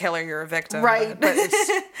not the killer, you're a victim, right? But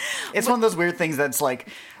it's one of those weird things that's like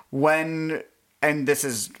when, and this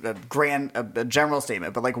is a general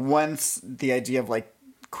statement, but like once the idea of like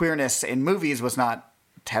queerness in movies was not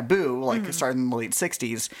taboo, like starting in the late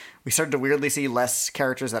 60s, we started to weirdly see less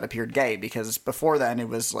characters that appeared gay because before then it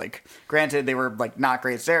was like, granted they were like not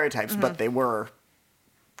great stereotypes, but they were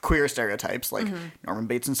queer stereotypes like Norman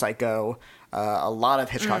Bates in Psycho, a lot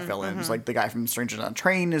of Hitchcock villains, like the guy from Strangers on a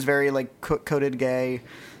Train is very like coded gay,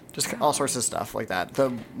 just all sorts of stuff like that.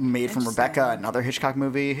 The Maid from Rebecca, another Hitchcock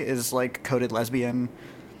movie, is like coded lesbian.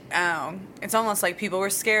 Oh, it's almost like people were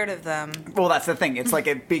scared of them. Well, that's the thing. It's like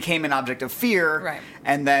it became an object of fear. Right.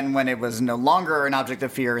 And then when it was no longer an object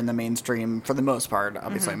of fear in the mainstream, for the most part,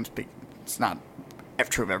 obviously it's not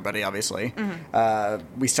true of everybody, obviously,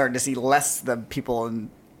 we started to see less the people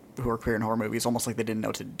who are queer in horror movies, almost like they didn't know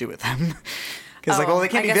what to do with them. Because they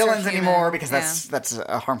can't be villains anymore because that's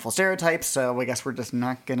a harmful stereotype, so I guess we're just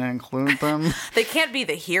not going to include them. They can't be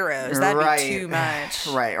the heroes. That'd be too much.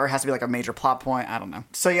 Right, or it has to be like a major plot point. I don't know.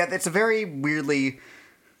 So yeah, it's a very weirdly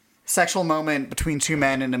sexual moment between two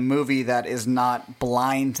men in a movie that is not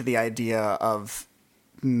blind to the idea of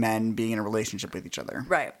men being in a relationship with each other.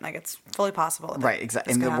 Right, like it's fully possible. Right,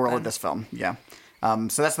 exactly. In the world of this film, yeah.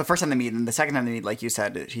 So that's the first time they meet, and the second time they meet, like you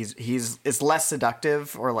said, it's less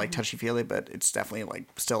seductive or like touchy feely, but it's definitely like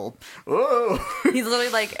still. Whoa. He's literally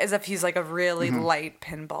like as if he's like a really light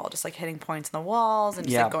pinball, just like hitting points on the walls and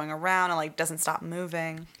just like going around and like doesn't stop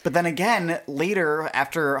moving. But then again, later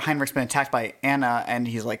after Heinrich's been attacked by Anna, and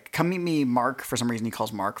he's like, "Come meet me, Mark." For some reason, he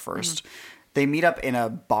calls Mark first. They meet up in a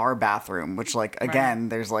bar bathroom, which, like, again,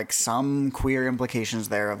 there's like some queer implications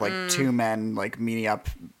there of like two men like meeting up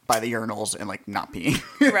by the urinals and like not peeing.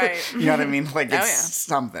 Right. You know what I mean? Like it's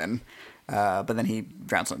something. But then he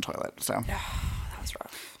drowns in the toilet. So that was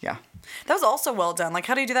rough. Yeah. That was also well done. Like,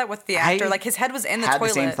 how do you do that with the actor? Like, his head was in the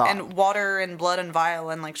toilet, and water and blood and vial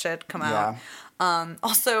and like shit come out.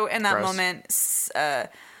 Also, in that moment,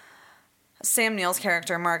 Sam Neill's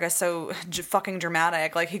character, Mark, is so fucking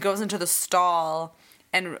dramatic. Like, he goes into the stall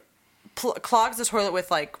and clogs the toilet with,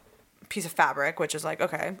 like, a piece of fabric, which is like,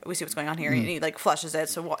 okay, we see what's going on here. And he, like, flushes it,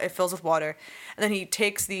 so it fills with water. And then he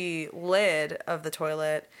takes the lid of the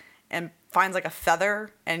toilet and finds, like, a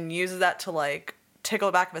feather and uses that to, like, tickle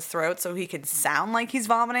the back of his throat so he can sound like he's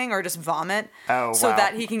vomiting or just vomit. Oh, so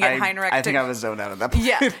that he can get Heinrich I think I was zoned out at that point.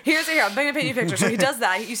 Yeah. Here, I'm going to paint you a picture. So he does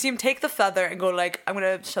that. You see him take the feather and go like, I'm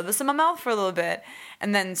going to shove this in my mouth for a little bit.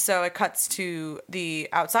 And then so it cuts to the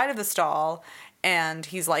outside of the stall and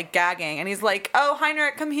he's like gagging and he's like, oh,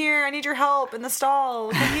 Heinrich, come here. I need your help in the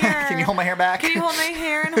stall. Come here. Can you hold my hair back? Can you hold my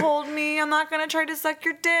hair and hold me? I'm not going to try to suck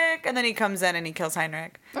your dick. And then he comes in and he kills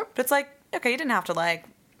Heinrich. But it's like, okay, you didn't have to like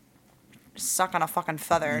suck on a fucking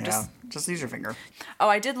feather. Yeah, just use your finger. Oh,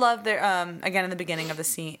 I did love their again in the beginning of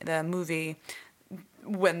the movie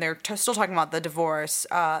when they're still talking about the divorce.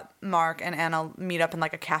 Mark and Anna meet up in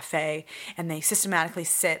like a cafe and they systematically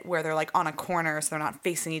sit where they're like on a corner so they're not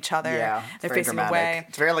facing each other. Yeah, they're facing away.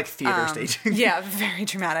 It's very like theater staging. Yeah, very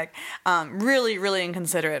dramatic. Really, really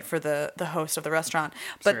inconsiderate for the host of the restaurant.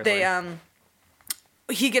 But seriously.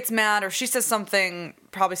 He gets mad or she says something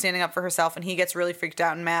probably standing up for herself and he gets really freaked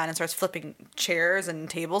out and mad and starts flipping chairs and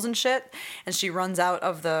tables and shit and she runs out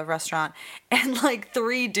of the restaurant and like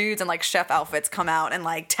 3 dudes in like chef outfits come out and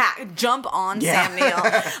like jump on Sam Neill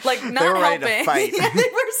like not they were helping. Ready to fight. Yeah, they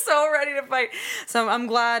were so ready to fight. So I'm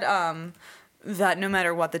glad that no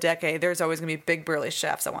matter what the decade there's always gonna be big burly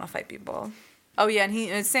chefs that want to fight people. Oh yeah,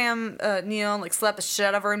 and Sam Neill like slapped the shit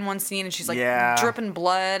out of her in one scene, and she's like dripping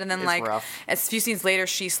blood, and then like a few scenes later,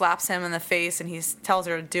 she slaps him in the face, and he tells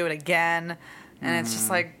her to do it again, and it's just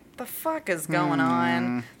like the fuck is going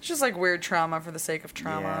on? It's just like weird trauma for the sake of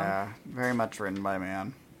trauma. Yeah, very much written by a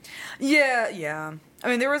man. Yeah. I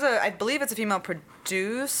mean, there was I believe it's a female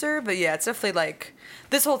producer, but yeah, it's definitely like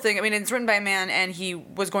this whole thing. I mean, it's written by a man, and he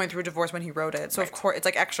was going through a divorce when he wrote it, so of course it's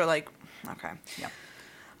like extra like okay. Yeah.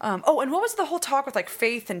 And what was the whole talk with like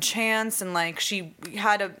Faith and Chance and like she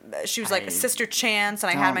was like a sister Chance and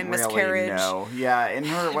I had my miscarriage. No, yeah, in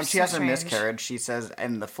her when she has her miscarriage, she says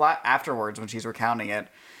in the flat afterwards when she's recounting it,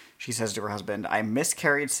 she says to her husband, "I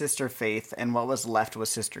miscarried Sister Faith, and what was left was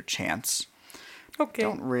Sister Chance." Okay.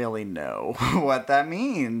 Don't really know what that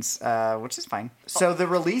means, which is fine. So the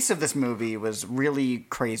release of this movie was really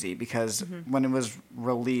crazy because when it was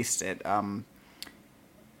released, it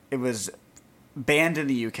was banned in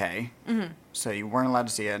the UK, so you weren't allowed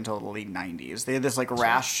to see it until the late 90s. They had this like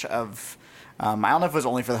rash of, I don't know if it was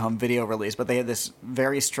only for the home video release, but they had this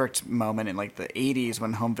very strict moment in like the 80s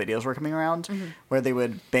when home videos were coming around, where they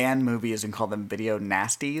would ban movies and call them video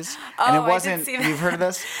nasties. And it wasn't, you've heard of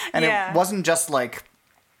this? And it wasn't just like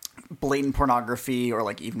blatant pornography or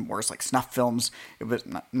like even worse, like snuff films. It was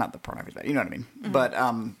not the pornography, but you know what I mean?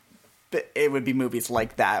 But it would be movies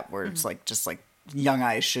like that where it's like just like young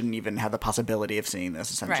eyes shouldn't even have the possibility of seeing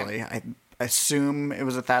this, essentially. Right. I assume it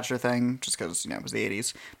was a Thatcher thing, just because, it was the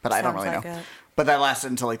 80s, but I don't really know. But that lasted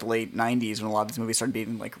until, like, the late 90s when a lot of these movies started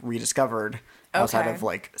being, like, rediscovered outside of,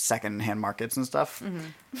 like, second-hand markets and stuff.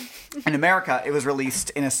 In America, it was released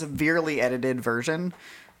in a severely edited version.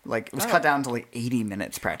 Like, it was cut down to, like, 80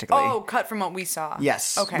 minutes, practically. Oh, cut from what we saw.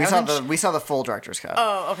 Yes. Okay. We saw the full director's cut.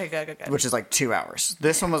 Oh, okay, good. Which is, like, 2 hours.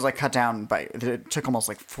 This one was, like, cut down by... It took almost,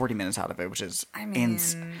 like, 40 minutes out of it, which is...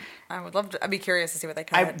 I would love to... I'd be curious to see what they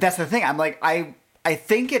cut. That's the thing. I'm like, I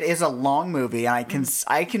think it is a long movie, and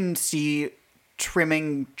I can see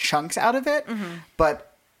trimming chunks out of it,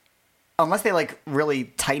 but... Unless they, like, really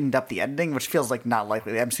tightened up the editing, which feels, like, not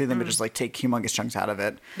likely. I'm seeing them just, like, take humongous chunks out of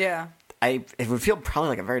it. Yeah. It would feel probably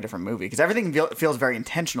like a very different movie because everything feels very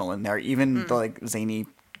intentional in there. Even the like zany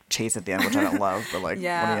chase at the end, which I don't love, but like, what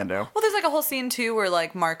are you gonna do? Well, there's like a whole scene too where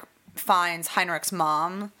like Mark finds Heinrich's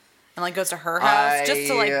mom and and like goes to her house just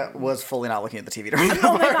to like. I was fully not looking at the TV during that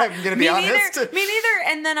Oh my part. God. I'm gonna be honest. Me neither.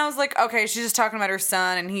 And then I was like, okay, she's just talking about her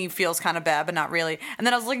son, and he feels kind of bad, but not really. And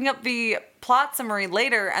then I was looking up the plot summary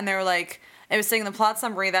later, and they were like, it was saying in the plot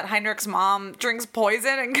summary that Heinrich's mom drinks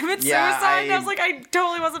poison and commits suicide. And I was like, I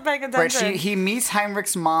totally wasn't paying attention. Right, he meets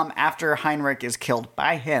Heinrich's mom after Heinrich is killed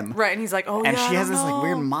by him. Right, and he's like, oh, and yeah, she has this know. like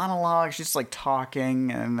weird monologue. She's just like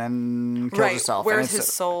talking and then kills herself. Where's and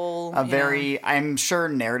his soul? A very, I'm sure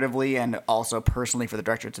narratively and also personally for the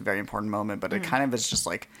director, it's a very important moment, but it kind of is just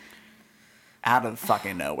like out of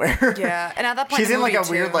fucking nowhere. Yeah, and at that point, she's in like a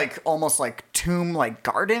too, weird, like almost like tomb, like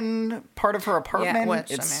garden part of her apartment.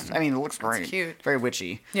 Yeah, which, I mean, it looks great, cute, very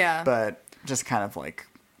witchy. Yeah, but just kind of like,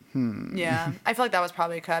 Yeah, I feel like that was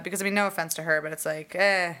probably a cut because I mean, no offense to her, but it's like,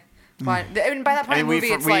 why? I mean, by that point in the movie,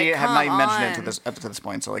 it's we like, have not even mentioned it on. up to this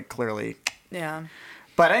point, so like clearly, Yeah.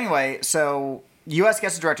 But anyway, so U.S.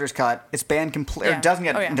 gets a director's cut. It's banned completely. Yeah. Or doesn't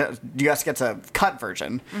get. Oh, yeah. U.S. gets a cut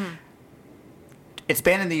version. It's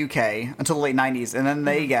banned in the UK until the late 90s, and then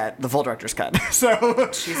they get the full director's cut. So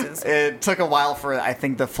Jesus. It took a while for, I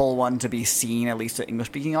think, the full one to be seen, at least to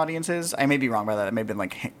English-speaking audiences. I may be wrong by that. It may have been,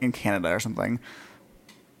 like, in Canada or something.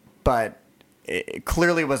 But it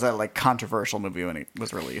clearly was a, like, controversial movie when it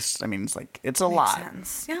was released. I mean, it's, like, it's a Makes lot.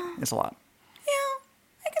 sense. Yeah. It's a lot. Yeah,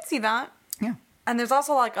 I can see that. Yeah. And there's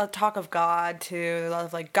also like a talk of God too. A lot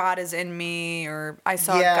of like God is in me, or I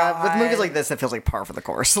saw Yeah, God. with movies like this, it feels like par for the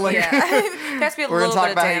course. Like, Yeah, there has to be a we're little gonna talk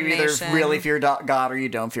bit of about how you either damnation. really fear God or you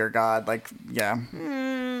don't fear God. Like, yeah,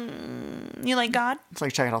 You like God? it's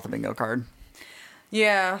like check it off the bingo card.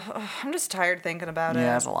 Yeah, ugh, I'm just tired thinking about it.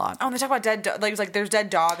 Yeah, it's a lot. Oh, and they talk about dead. Like, it's like there's dead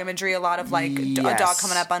dog imagery. A lot of like a dog Yes.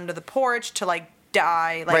 coming up under the porch to like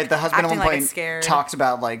die. Like, Right, the husband at acting one like point it's scared. talks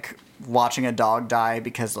about like watching a dog die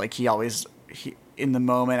because like he in the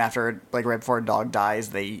moment after like right before a dog dies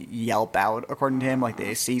they yelp out, according to him, like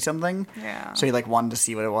they see something. Yeah. So he like wanted to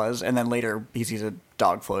see what it was, and then later he sees a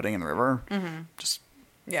dog floating in the river. Just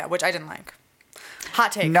Yeah, which I didn't like.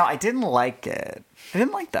 Hot take. no, I didn't like it. I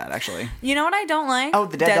didn't like that actually. You know what I don't like? Oh,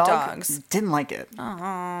 the dead dog? dogs. Didn't like it.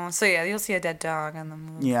 Oh, so yeah, you'll see a dead dog in the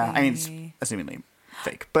movie. Yeah, I mean, it's assumingly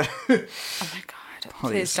fake, but Oh my god.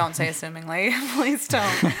 Please don't say assumingly. Please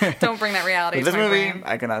don't. Don't bring that reality to this my movie, brain.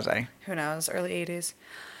 I cannot say. Who knows? Early 80s.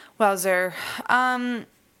 Wowzer. I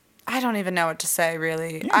don't even know what to say,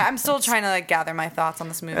 really. I'm still trying to, like, gather my thoughts on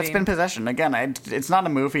this movie. It's been Possession. Again, it's not a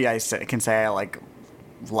movie can say I, like,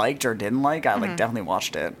 liked or didn't like. I, like, definitely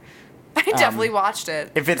watched it. I definitely watched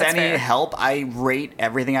it. If it's That's any fair. help, I rate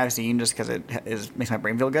everything I've seen just because makes my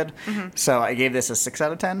brain feel good. So I gave this a 6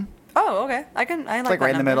 out of 10. Oh, okay. I like It's like that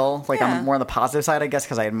right in the number. middle. Like Yeah. I'm more on the positive side, I guess,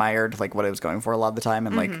 because I admired like what it was going for a lot of the time,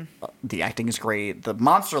 and like the acting is great. The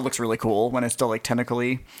monster looks really cool when it's still like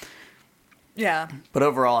tentacly. Yeah. But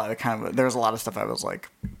overall, I there was a lot of stuff I was like,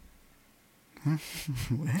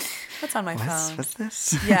 What's on my phone? what's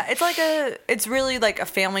this? Yeah, it's really like a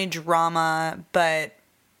family drama, but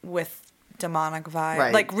with demonic vibes.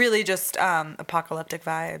 Right. Like really just apocalyptic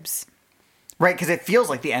vibes. Right, because it feels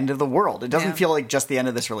like the end of the world. It doesn't Yeah. feel like just the end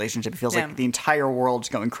of this relationship. It feels Yeah. like the entire world's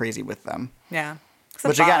going crazy with them. Yeah.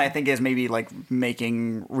 Which again, I think is maybe like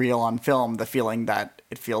making real on film the feeling that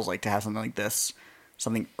it feels like to have something like this,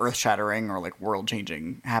 something earth-shattering or like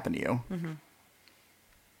world-changing happen to you.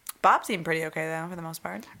 Bob seemed pretty okay though, for the most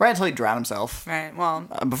part. Right until he drowned himself. Right. Well,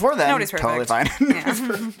 Before then, nobody's totally perfect. fine. Yeah.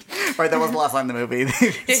 Right, that was the last line in the movie.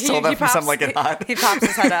 He stole that from Some Like It Hot. He pops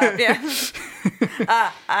his head up. Yeah.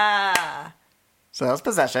 So that was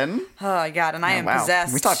Possession. Oh my god, and I am Wow.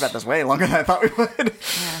 possessed. We talked about this way longer than I thought we would.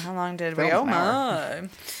 Yeah, how long did we? Filmed Oh an hour. my.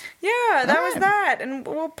 Yeah, that was Alright. that, and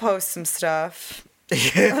we'll post some stuff. we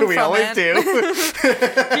From always it. do.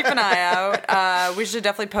 Keep an eye out. We should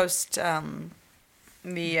definitely post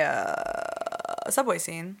the subway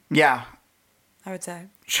scene. Yeah. I would say.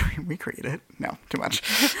 Should we recreate it? No, too much.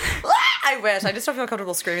 I wish. I just don't feel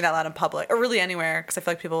comfortable screaming that loud in public, or really anywhere, because I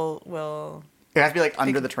feel like people will. It has to be like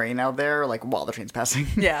under the train out there, like while the train's passing.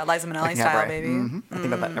 Yeah, Liza Minnelli Like, yeah, style, right. baby. Mhm. I think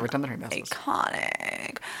about that every time the train passes.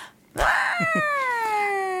 Iconic.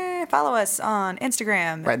 Follow us on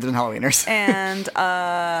Instagram Right, there's Halloweeners. and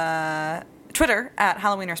Twitter at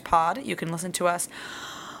HalloweenersPod. You can listen to us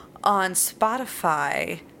on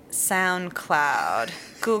Spotify, SoundCloud,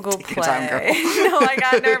 Google Take your time, Play. No, I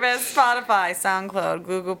got nervous. Spotify, SoundCloud,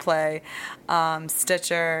 Google Play,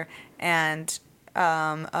 Stitcher, and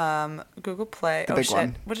Google Play. The oh big shit!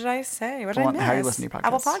 one. What did I say? What The did I one- miss? how you listen to your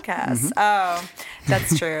Apple podcasts. Podcasts. Oh,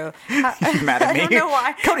 that's true. Mad at me. I don't know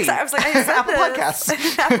why. Cody, So I was like, I said Apple this.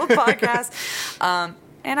 Podcasts. Apple Podcasts.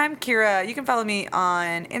 And I'm Kira. You can follow me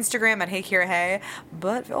on Instagram at Hey Kira Hey,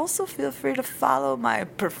 but also feel free to follow my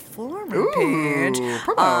performer page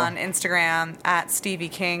promo. on Instagram at Stevie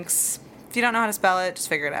Kinks. If you don't know how to spell it, just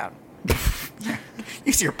figure it out.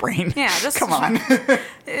 Use your brain. Yeah, just come on. You'll not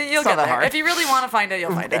get that there. hard. If you really want to find it,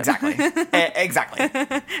 you'll find it. Exactly. Exactly.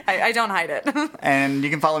 I don't hide it. And you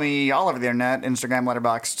can follow me all over the internet, Instagram,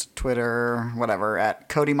 Letterboxd, Twitter, whatever, at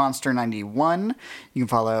CodyMonster91. You can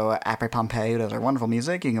follow Apre Pompey, who does our wonderful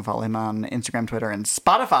music. You can follow him on Instagram, Twitter, and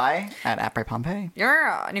Spotify at Apre Pompey.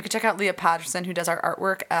 Yeah, and you can check out Leah Patterson, who does our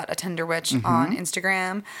artwork at A Tender Witch on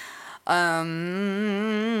Instagram.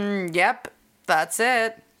 Yep, that's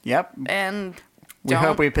it. Yep. And We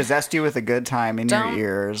hope we possessed you with a good time in your don't-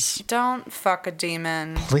 ears. don't fuck a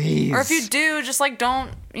demon. Please. Or if you do, just like don't,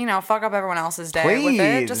 fuck up everyone else's day Please. with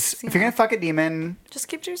it. Just, if you're going to fuck a demon, just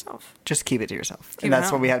keep it to yourself. just keep it to yourself. Keep And it that's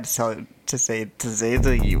what home. we have to say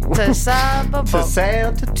to you. To To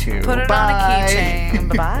say to two. Put it Bye. on a keychain.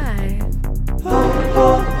 Bye-bye.